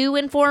bit too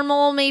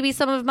informal. Maybe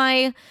some of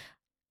my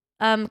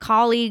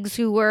colleagues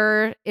who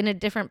were in a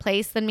different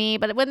place than me,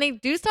 but when they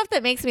do stuff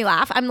that makes me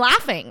laugh, I'm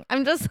laughing.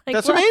 I'm just like,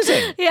 that's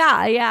amazing.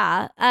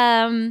 Yeah.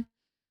 I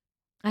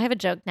have a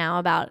joke now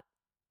about,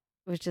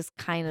 which is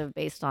kind of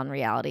based on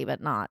reality,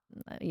 but not,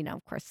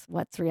 of course,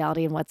 what's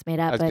reality and what's made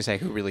up. I was gonna say,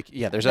 who really?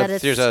 Yeah, there's That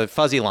a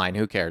fuzzy line.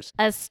 Who cares?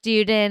 A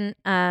student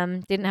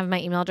didn't have my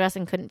email address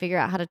and couldn't figure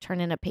out how to turn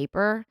in a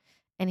paper.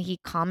 And he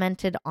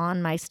commented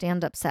on my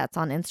stand-up sets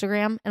on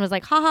Instagram and was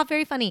like, haha,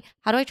 very funny.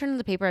 How do I turn in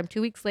the paper? I'm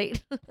 2 weeks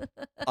late.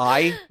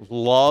 I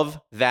love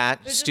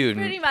that Which student.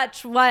 is pretty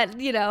much what,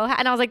 and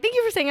I was like, thank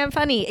you for saying I'm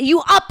funny.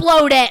 You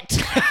upload it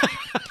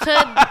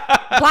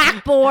to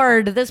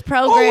Blackboard, this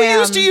program. Oh, we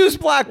used to use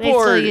Blackboard.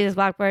 They still use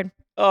Blackboard.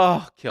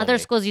 Oh, kill Other me.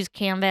 schools use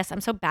Canvas.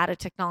 I'm so bad at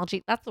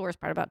technology. That's the worst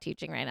part about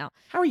teaching right now.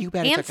 How are you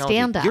bad at And technology?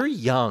 stand-up. You're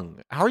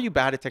young. How are you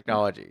bad at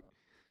technology?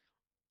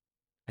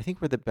 I think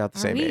we're about the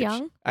Are same we age.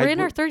 young? We're in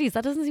our 30s.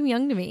 That doesn't seem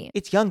young to me.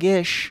 It's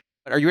youngish.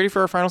 Are you ready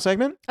for our final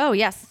segment? Oh,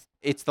 yes.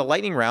 It's the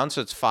lightning round,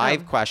 so it's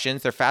 5 Oh.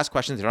 questions. They're fast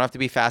questions. They don't have to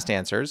be fast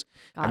answers.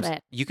 Got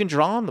it. You can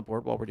draw on the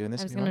board while we're doing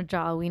this. I was if you going to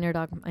want. draw a wiener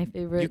dog, my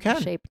favorite You can.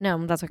 shape.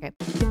 No, that's okay.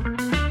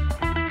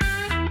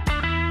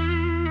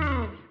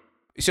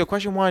 So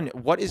question 1,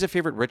 what is a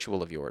favorite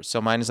ritual of yours?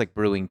 So mine is like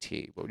brewing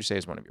tea. What would you say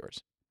is one of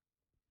yours?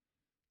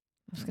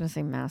 I was going to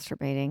say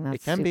masturbating. That's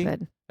It can be.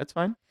 stupid. That's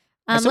fine.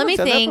 Has Let someone me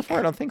said that think. before?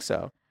 I don't think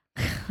so.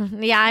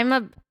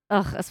 Yeah,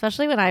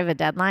 especially when I have a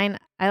deadline.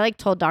 I like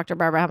told Dr.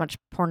 Barbara how much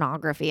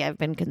pornography I've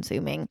been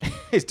consuming.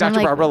 Is I'm Dr.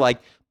 like- Barbara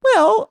like,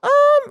 well,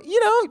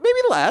 maybe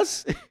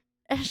less?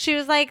 She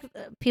was like,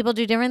 people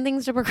do different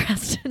things to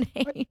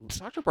procrastinate.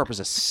 Dr. Barbara's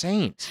a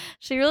saint.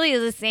 She really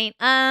is a saint.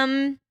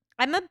 I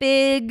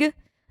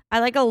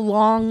like a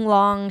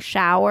long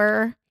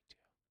shower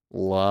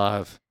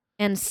Love.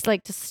 and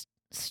like to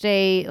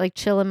stay like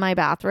chill in my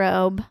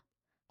bathrobe for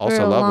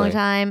Also a long lovely.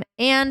 time.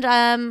 And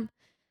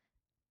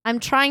I'm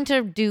trying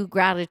to do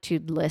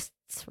gratitude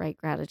lists, write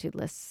gratitude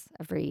lists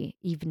every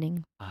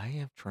evening. I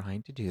am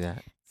trying to do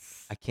that.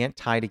 I can't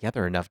tie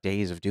together enough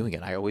days of doing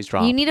it. I always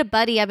drop. You need a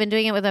buddy. I've been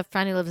doing it with a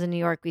friend who lives in New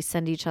York. We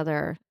send each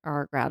other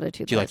our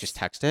gratitude Do you like lists. just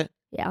text it?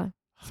 Yeah.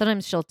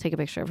 Sometimes she'll take a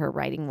picture of her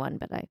writing one,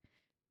 but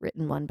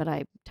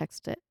I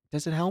text it.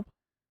 Does it help?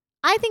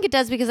 I think it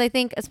does because I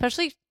think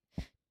especially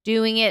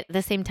doing it at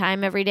the same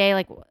time every day,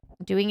 like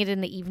doing it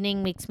in the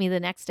evening makes me the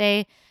next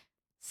day.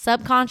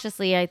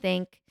 Subconsciously, I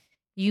think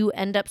you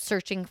end up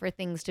searching for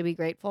things to be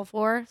grateful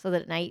for so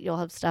that at night you'll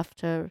have stuff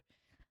to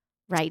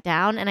write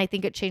down. And I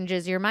think it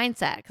changes your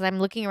mindset because I'm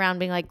looking around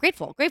being like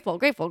grateful, grateful,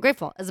 grateful,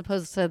 grateful, as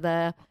opposed to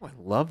the Oh, I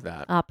love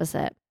that.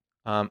 opposite.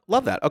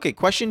 Love that. Okay,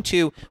 question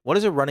 2. What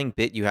is a running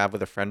bit you have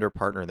with a friend or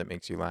partner that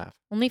makes you laugh?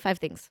 Only 5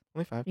 things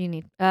Only 5. you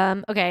need.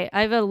 Okay,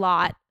 I have a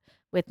lot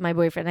with my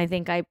boyfriend. I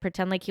think I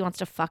pretend like he wants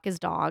to fuck his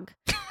dog.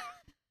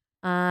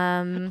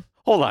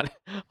 Hold on.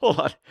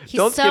 He's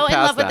Don't so skip in past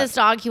love with that. this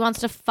dog. He wants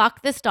to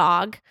fuck this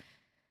dog.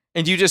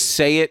 And you just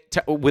say it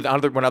when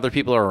other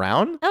people are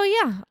around? Oh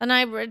yeah, and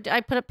I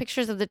put up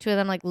pictures of the two of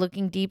them like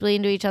looking deeply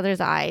into each other's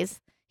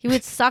eyes. He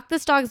would suck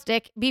this dog's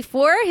dick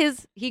before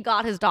he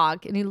got his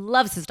dog, and he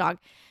loves his dog.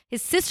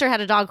 His sister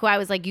had a dog who I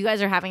was like, you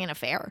guys are having an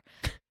affair.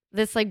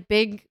 This like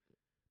big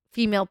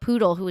female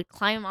poodle who would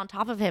climb on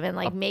top of him and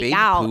like a make big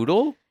out.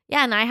 poodle?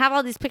 Yeah, and I have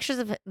all these pictures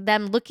of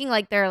them looking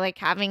like they're like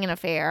having an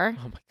affair.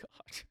 Oh my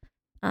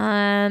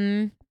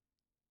god.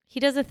 He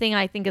does a thing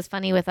I think is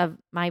funny with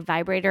my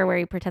vibrator where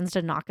he pretends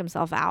to knock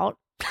himself out.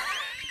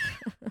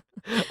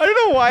 I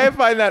don't know why I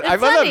find that. I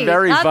It's find funny. that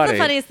very That's funny. the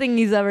funniest thing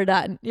he's ever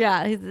done.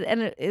 Yeah,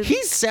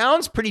 He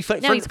sounds pretty funny.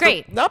 No, he's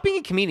great. Not being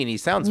a comedian, he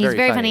sounds he's very,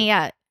 very funny.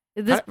 Yeah,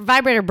 this I-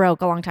 vibrator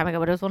broke a long time ago,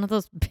 but it was one of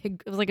those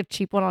big. It was like a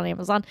cheap one on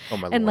Amazon, Oh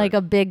my and lord. like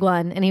a big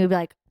one. And he would be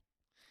like,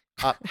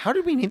 How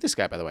did we meet this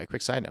guy, by the way?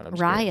 Quick side note. I'm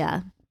just curious.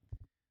 Raya.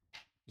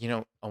 You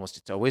know,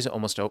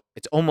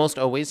 it's almost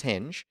always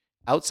Hinge,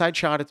 outside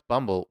shot, it's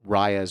Bumble.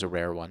 Raya is a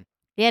rare one.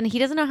 Yeah, and he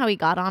doesn't know how he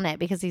got on it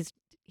because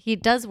he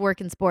does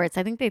work in sports.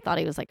 I think they thought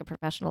he was like a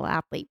professional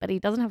athlete, but he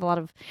doesn't have a lot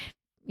of,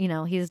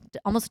 he's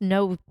almost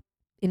no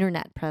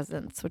internet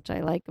presence, which I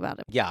like about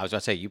him. Yeah, I was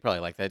gonna say you probably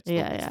like that. It's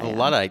Yeah, the yeah.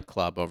 Luddite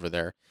Club over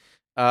there.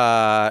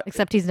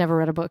 Except he's never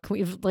read a book.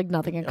 We've like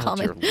nothing in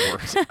common. Dear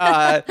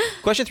Lord.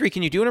 Question 3: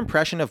 Can you do an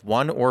impression of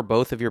one or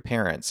both of your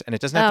parents? And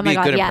it doesn't have to be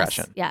a good yes,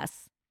 impression.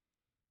 Yes.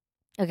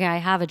 Okay, I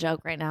have a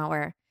joke right now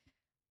where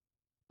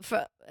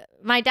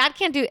my dad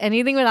can't do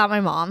anything without my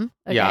mom.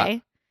 Okay. Yeah.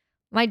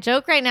 My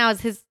joke right now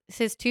is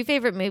his two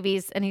favorite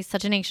movies, and he's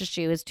such an anxious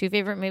Jew. His two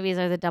favorite movies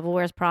are The Devil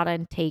Wears Prada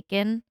and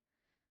Taken.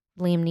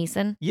 Liam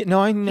Neeson. Yeah,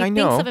 no, I He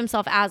know. thinks of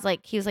himself as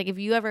like, he was like, if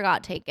you ever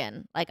got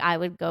taken, like I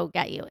would go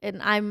get you.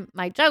 And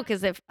my joke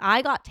is if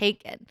I got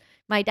taken,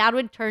 my dad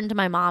would turn to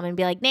my mom and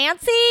be like,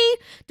 Nancy,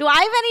 do I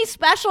have any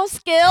special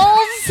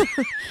skills?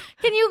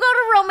 Can you go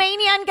to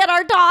Romania and get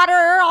our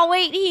daughter? I'll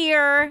wait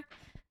here.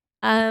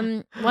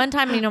 One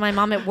time, my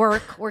mom at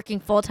work, working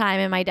full time,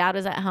 and my dad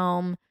was at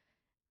home,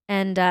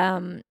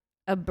 and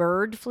a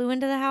bird flew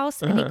into the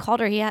house, and he called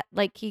her. He had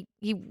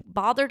he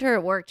bothered her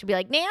at work to be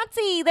like,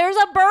 Nancy, there's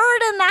a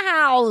bird in the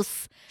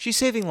house. She's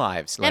saving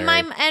lives, Larry.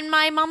 And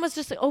my mom was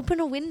just like, open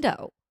a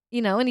window,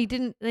 and he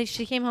didn't.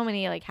 She came home and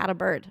he like had a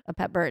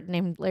pet bird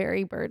named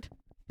Larry Bird.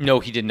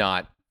 No, he did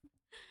not.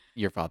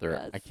 Your father,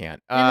 Yes. I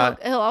can't. And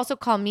he'll also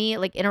call me,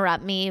 like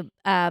interrupt me.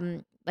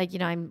 I'm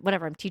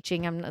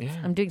teaching,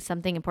 I'm doing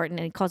something important,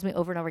 and he calls me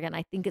over and over again.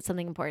 I think it's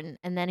something important,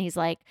 and then he's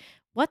like,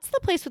 "What's the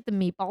place with the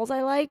meatballs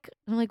I like?"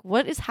 And I'm like,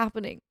 "What is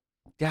happening?"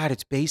 Dad,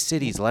 it's Bay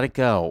Cities. Let it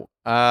go.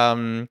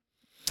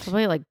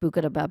 Probably like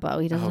Buca de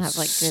Beppo. He doesn't have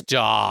like good.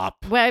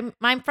 Stop. Well,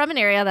 I'm from an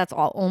area that's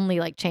all only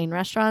like chain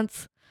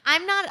restaurants.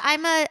 I'm not.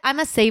 I'm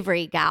a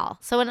savory gal.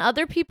 So when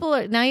other people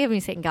are, now you have me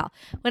saying gal.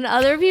 When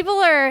other people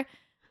are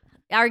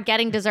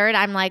getting dessert,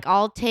 I'm like,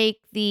 I'll take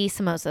the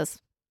samosas.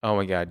 Oh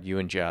my God, you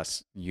and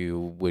Jess, you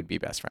would be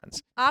best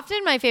friends.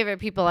 Often my favorite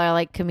people are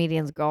like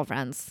comedians'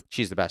 girlfriends.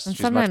 She's the best. And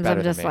She's much sometimes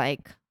better I'm just than me.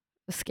 like,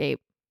 escape.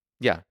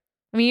 Yeah.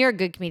 I mean, you're a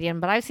good comedian,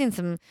 but I've seen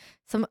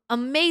some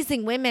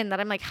amazing women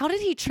that I'm like, how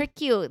did he trick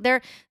you?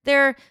 They're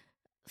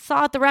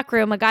saw at the rec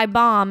room a guy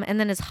bomb, and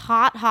then his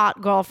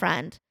hot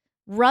girlfriend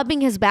rubbing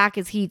his back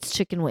as he eats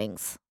chicken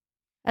wings.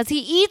 As he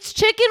eats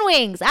chicken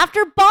wings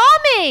after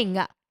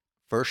bombing.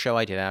 First show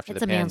I did after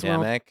It's the a man's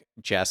world. pandemic,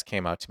 Jess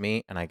came up to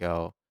me and I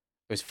go,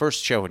 it was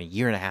first show in a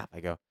year and a half.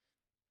 I go,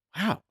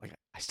 wow, like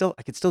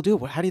I could still do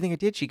it. How do you think I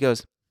did? She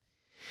goes,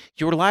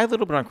 you rely a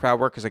little bit on crowd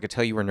work because I could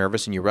tell you were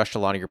nervous and you rushed a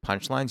lot of your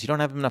punchlines. You don't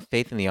have enough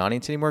faith in the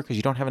audience anymore because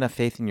you don't have enough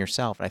faith in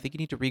yourself. And I think you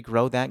need to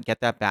regrow that,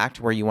 get that back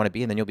to where you want to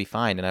be, and then you'll be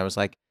fine. And I was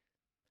like,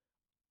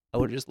 I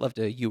would have just loved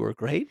to. You were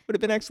great. Would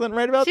have been excellent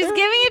right about She's there.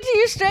 giving it to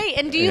you straight.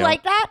 And do you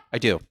like that? I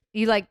do.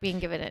 You like being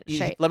given it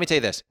straight. Let me tell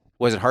you this.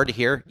 Was it hard to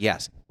hear?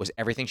 Yes. Was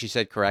everything she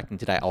said correct? And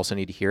did I also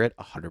need to hear it?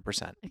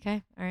 100%.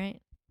 Okay. All right.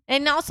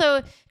 And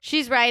also,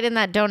 she's right in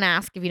that don't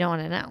ask if you don't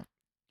want to know.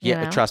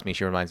 Yeah, trust me.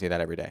 She reminds me of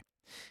that every day.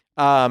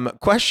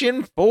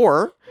 Question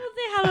 4.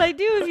 How did I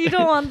do if you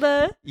don't want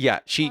the... Yeah,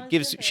 she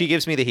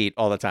gives me the heat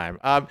all the time.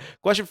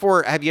 Question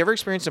 4. Have you ever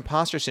experienced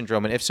imposter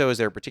syndrome? And if so, is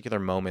there a particular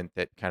moment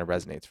that kind of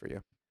resonates for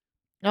you?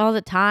 All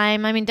the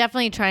time. I mean,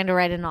 definitely trying to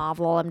write a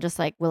novel. I'm just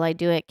like, will I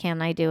do it?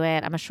 Can I do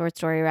it? I'm a short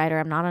story writer.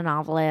 I'm not a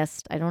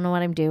novelist. I don't know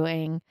what I'm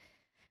doing.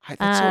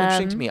 That's so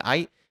interesting to me.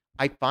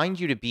 I find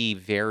you to be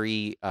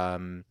very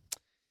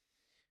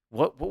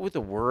what would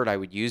the word I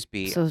would use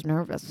be? So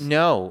nervous.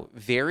 No,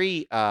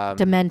 very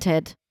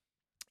demented.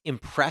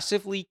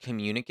 Impressively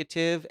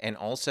communicative, and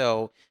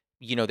also,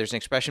 there's an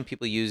expression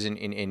people use in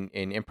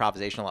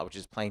improvisation a lot, which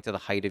is playing to the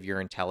height of your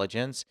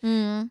intelligence.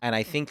 Mm. And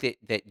I think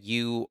that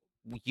you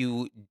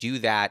do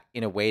that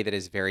in a way that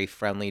is very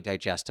friendly,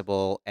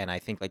 digestible, and I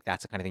think like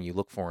that's the kind of thing you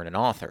look for in an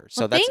author.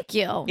 So that's thank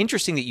you.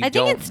 Interesting that you I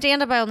don't. think in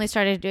stand-up I only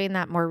started doing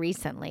that more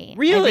recently.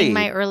 Really? I think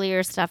my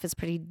earlier stuff is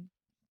pretty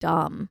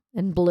dumb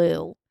and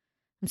blue.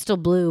 I'm still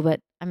blue, but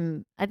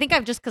I think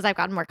because I've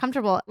gotten more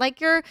comfortable. Like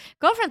your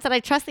girlfriend said,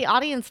 I trust the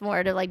audience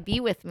more to like be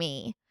with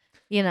me.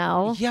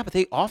 Yeah, but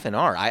they often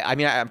are.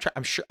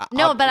 I'm sure.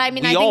 No, but I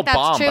mean, I think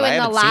that's true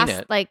in the last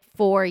it. like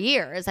 4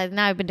 years.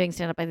 Now I've been doing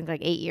stand up, I think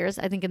like 8 years.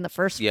 I think in the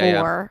first 4,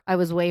 Yeah. I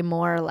was way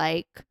more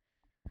like,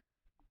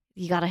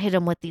 you got to hit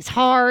them with these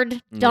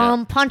hard,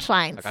 dumb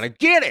punchlines. I gotta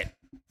get it.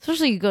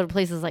 Especially you go to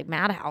places like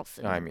Madhouse.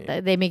 I mean,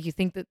 they make you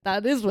think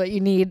that is what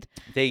you need.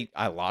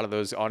 A lot of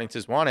those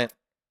audiences want it.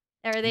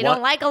 Or they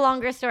don't like a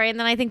longer story. And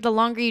then I think the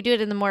longer you do it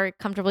and the more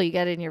comfortable you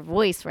get in your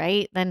voice,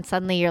 right? Then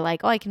suddenly you're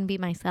like, oh, I can be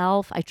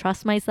myself. I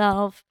trust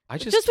myself.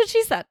 Just what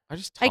she said.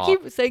 I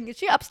keep saying, is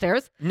she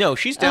upstairs? No,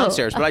 she's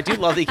downstairs, but I do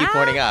love that you keep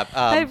pointing up.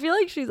 I feel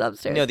like she's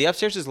upstairs. No, the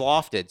upstairs is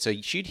lofted, so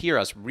she'd hear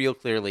us real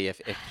clearly if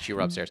she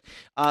were upstairs.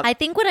 I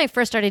think when I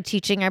first started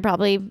teaching, I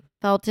probably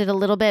felt it a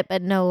little bit,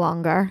 but no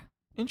longer.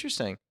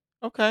 Interesting.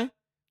 Okay.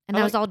 And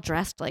I was all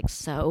dressed like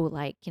so,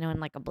 like, in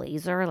like a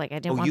blazer. Like I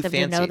didn't want them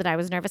to know that I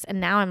was nervous. And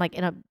now I'm like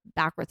in a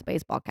backwards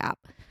baseball cap.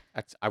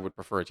 I would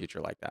prefer a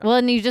teacher like that. Well,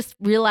 and you just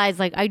realize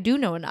like I do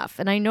know enough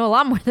and I know a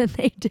lot more than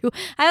they do.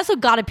 I also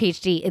got a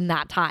PhD in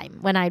that time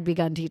when I'd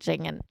begun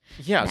teaching. And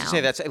yeah, I was gonna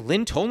say that's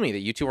Lynn told me that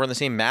you two were in the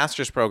same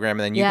master's program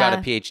and then you got a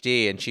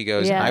PhD and she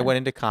goes, I went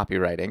into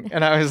copywriting.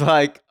 And I was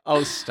like,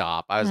 oh,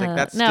 stop. I was like,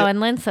 that's no,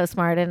 and Lynn's so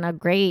smart and a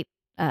great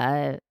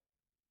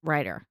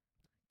writer.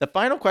 The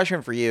final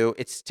question for you,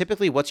 it's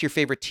typically what's your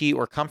favorite tea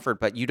or comfort,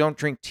 but you don't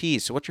drink tea.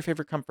 So what's your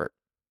favorite comfort?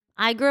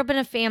 I grew up in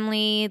a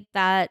family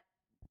that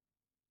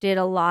did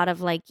a lot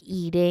of like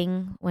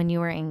eating when you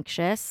were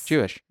anxious.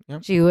 Jewish. Yeah.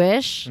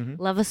 Jewish.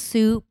 Love a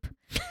soup.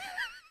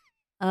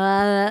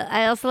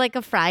 I also like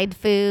a fried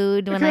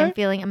food when I'm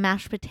feeling a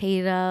mashed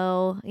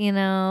potato, you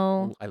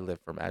know. I live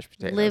for mashed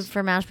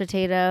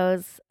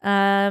potatoes.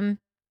 I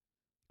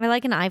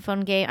like an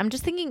iPhone game. I'm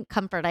just thinking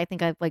comfort. I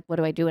think like, what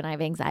do I do when I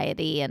have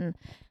anxiety? And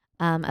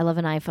I love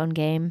an iPhone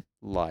game.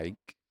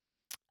 Like?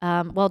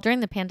 Well,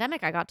 during the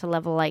pandemic, I got to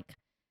level like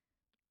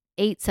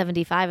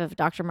 875 of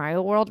Dr.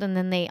 Mario World, and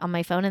then they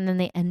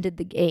ended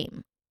the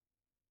game,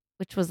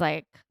 which was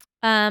like,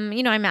 I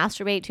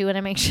masturbate too when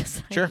I'm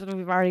anxious. Sure,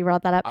 we've already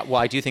brought that up.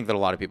 Well, I do think that a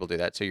lot of people do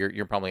that, so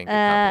you're probably in good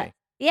company.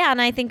 Yeah,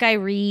 and I think I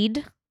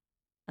read.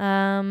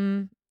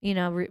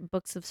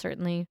 Books have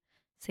certainly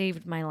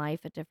saved my life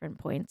at different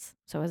points.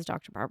 So has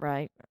Dr.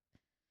 Barbara.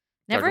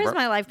 Never has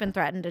my life been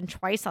threatened, and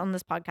twice on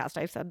this podcast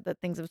I've said that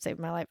things have saved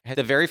my life.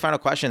 The very final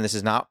question. This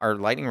is not our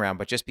lightning round,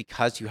 but just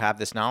because you have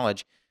this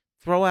knowledge,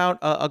 throw out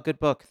a good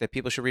book that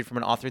people should read from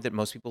an author that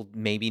most people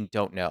maybe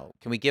don't know.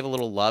 Can we give a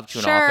little love to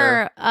an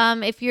author?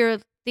 Sure. If you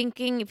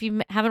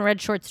haven't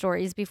read short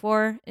stories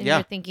before and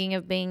you're thinking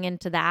of being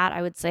into that,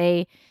 I would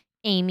say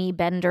Amy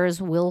Bender's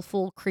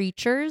Willful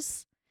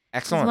Creatures.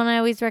 Excellent. Is one I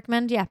always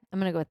recommend. Yeah, I'm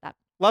going to go with that.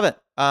 Love it.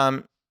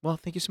 Well,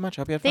 thank you so much.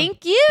 I hope you had fun.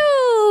 Thank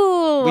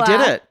you. We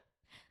did it.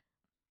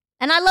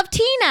 And I love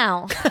tea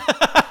now.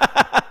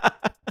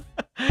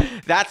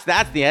 That's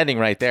the ending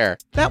right there.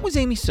 That was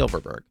Amy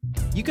Silverberg.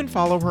 You can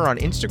follow her on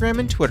Instagram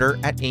and Twitter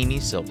at Amy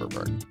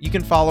Silverberg. You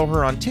can follow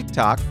her on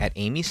TikTok at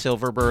Amy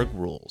Silverberg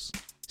Rules.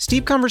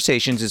 Steep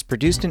Conversations is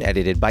produced and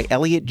edited by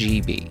Elliot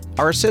G.B.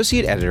 Our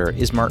associate editor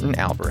is Martin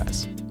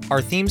Alvarez.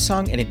 Our theme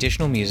song and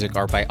additional music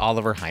are by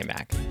Oliver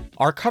Hymack.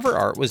 Our cover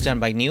art was done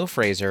by Neil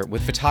Fraser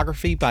with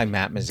photography by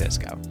Matt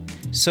Mazisco.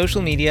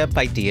 Social media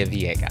by Dia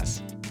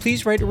Villegas.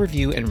 Please write a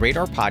review and rate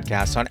our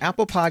podcast on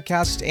Apple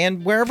Podcasts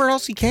and wherever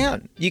else you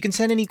can. You can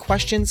send any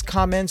questions,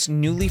 comments,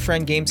 newly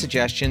friend game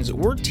suggestions,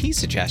 or tea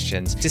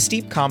suggestions to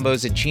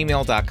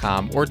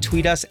steepcombos@gmail.com or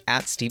tweet us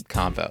at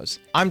steepcombos.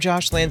 I'm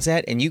Josh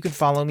Lanzette, and you can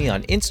follow me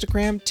on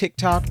Instagram,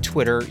 TikTok,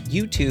 Twitter,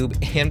 YouTube,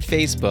 and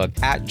Facebook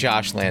at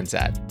Josh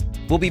Lanzette.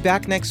 We'll be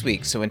back next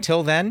week, so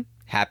until then,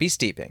 happy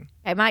steeping.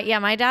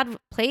 My dad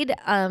played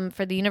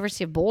for the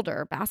University of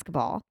Boulder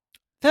basketball.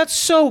 That's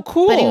so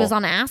cool. But he was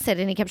on acid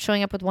and he kept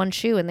showing up with one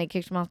shoe and they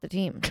kicked him off the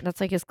team.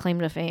 That's like his claim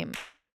to fame.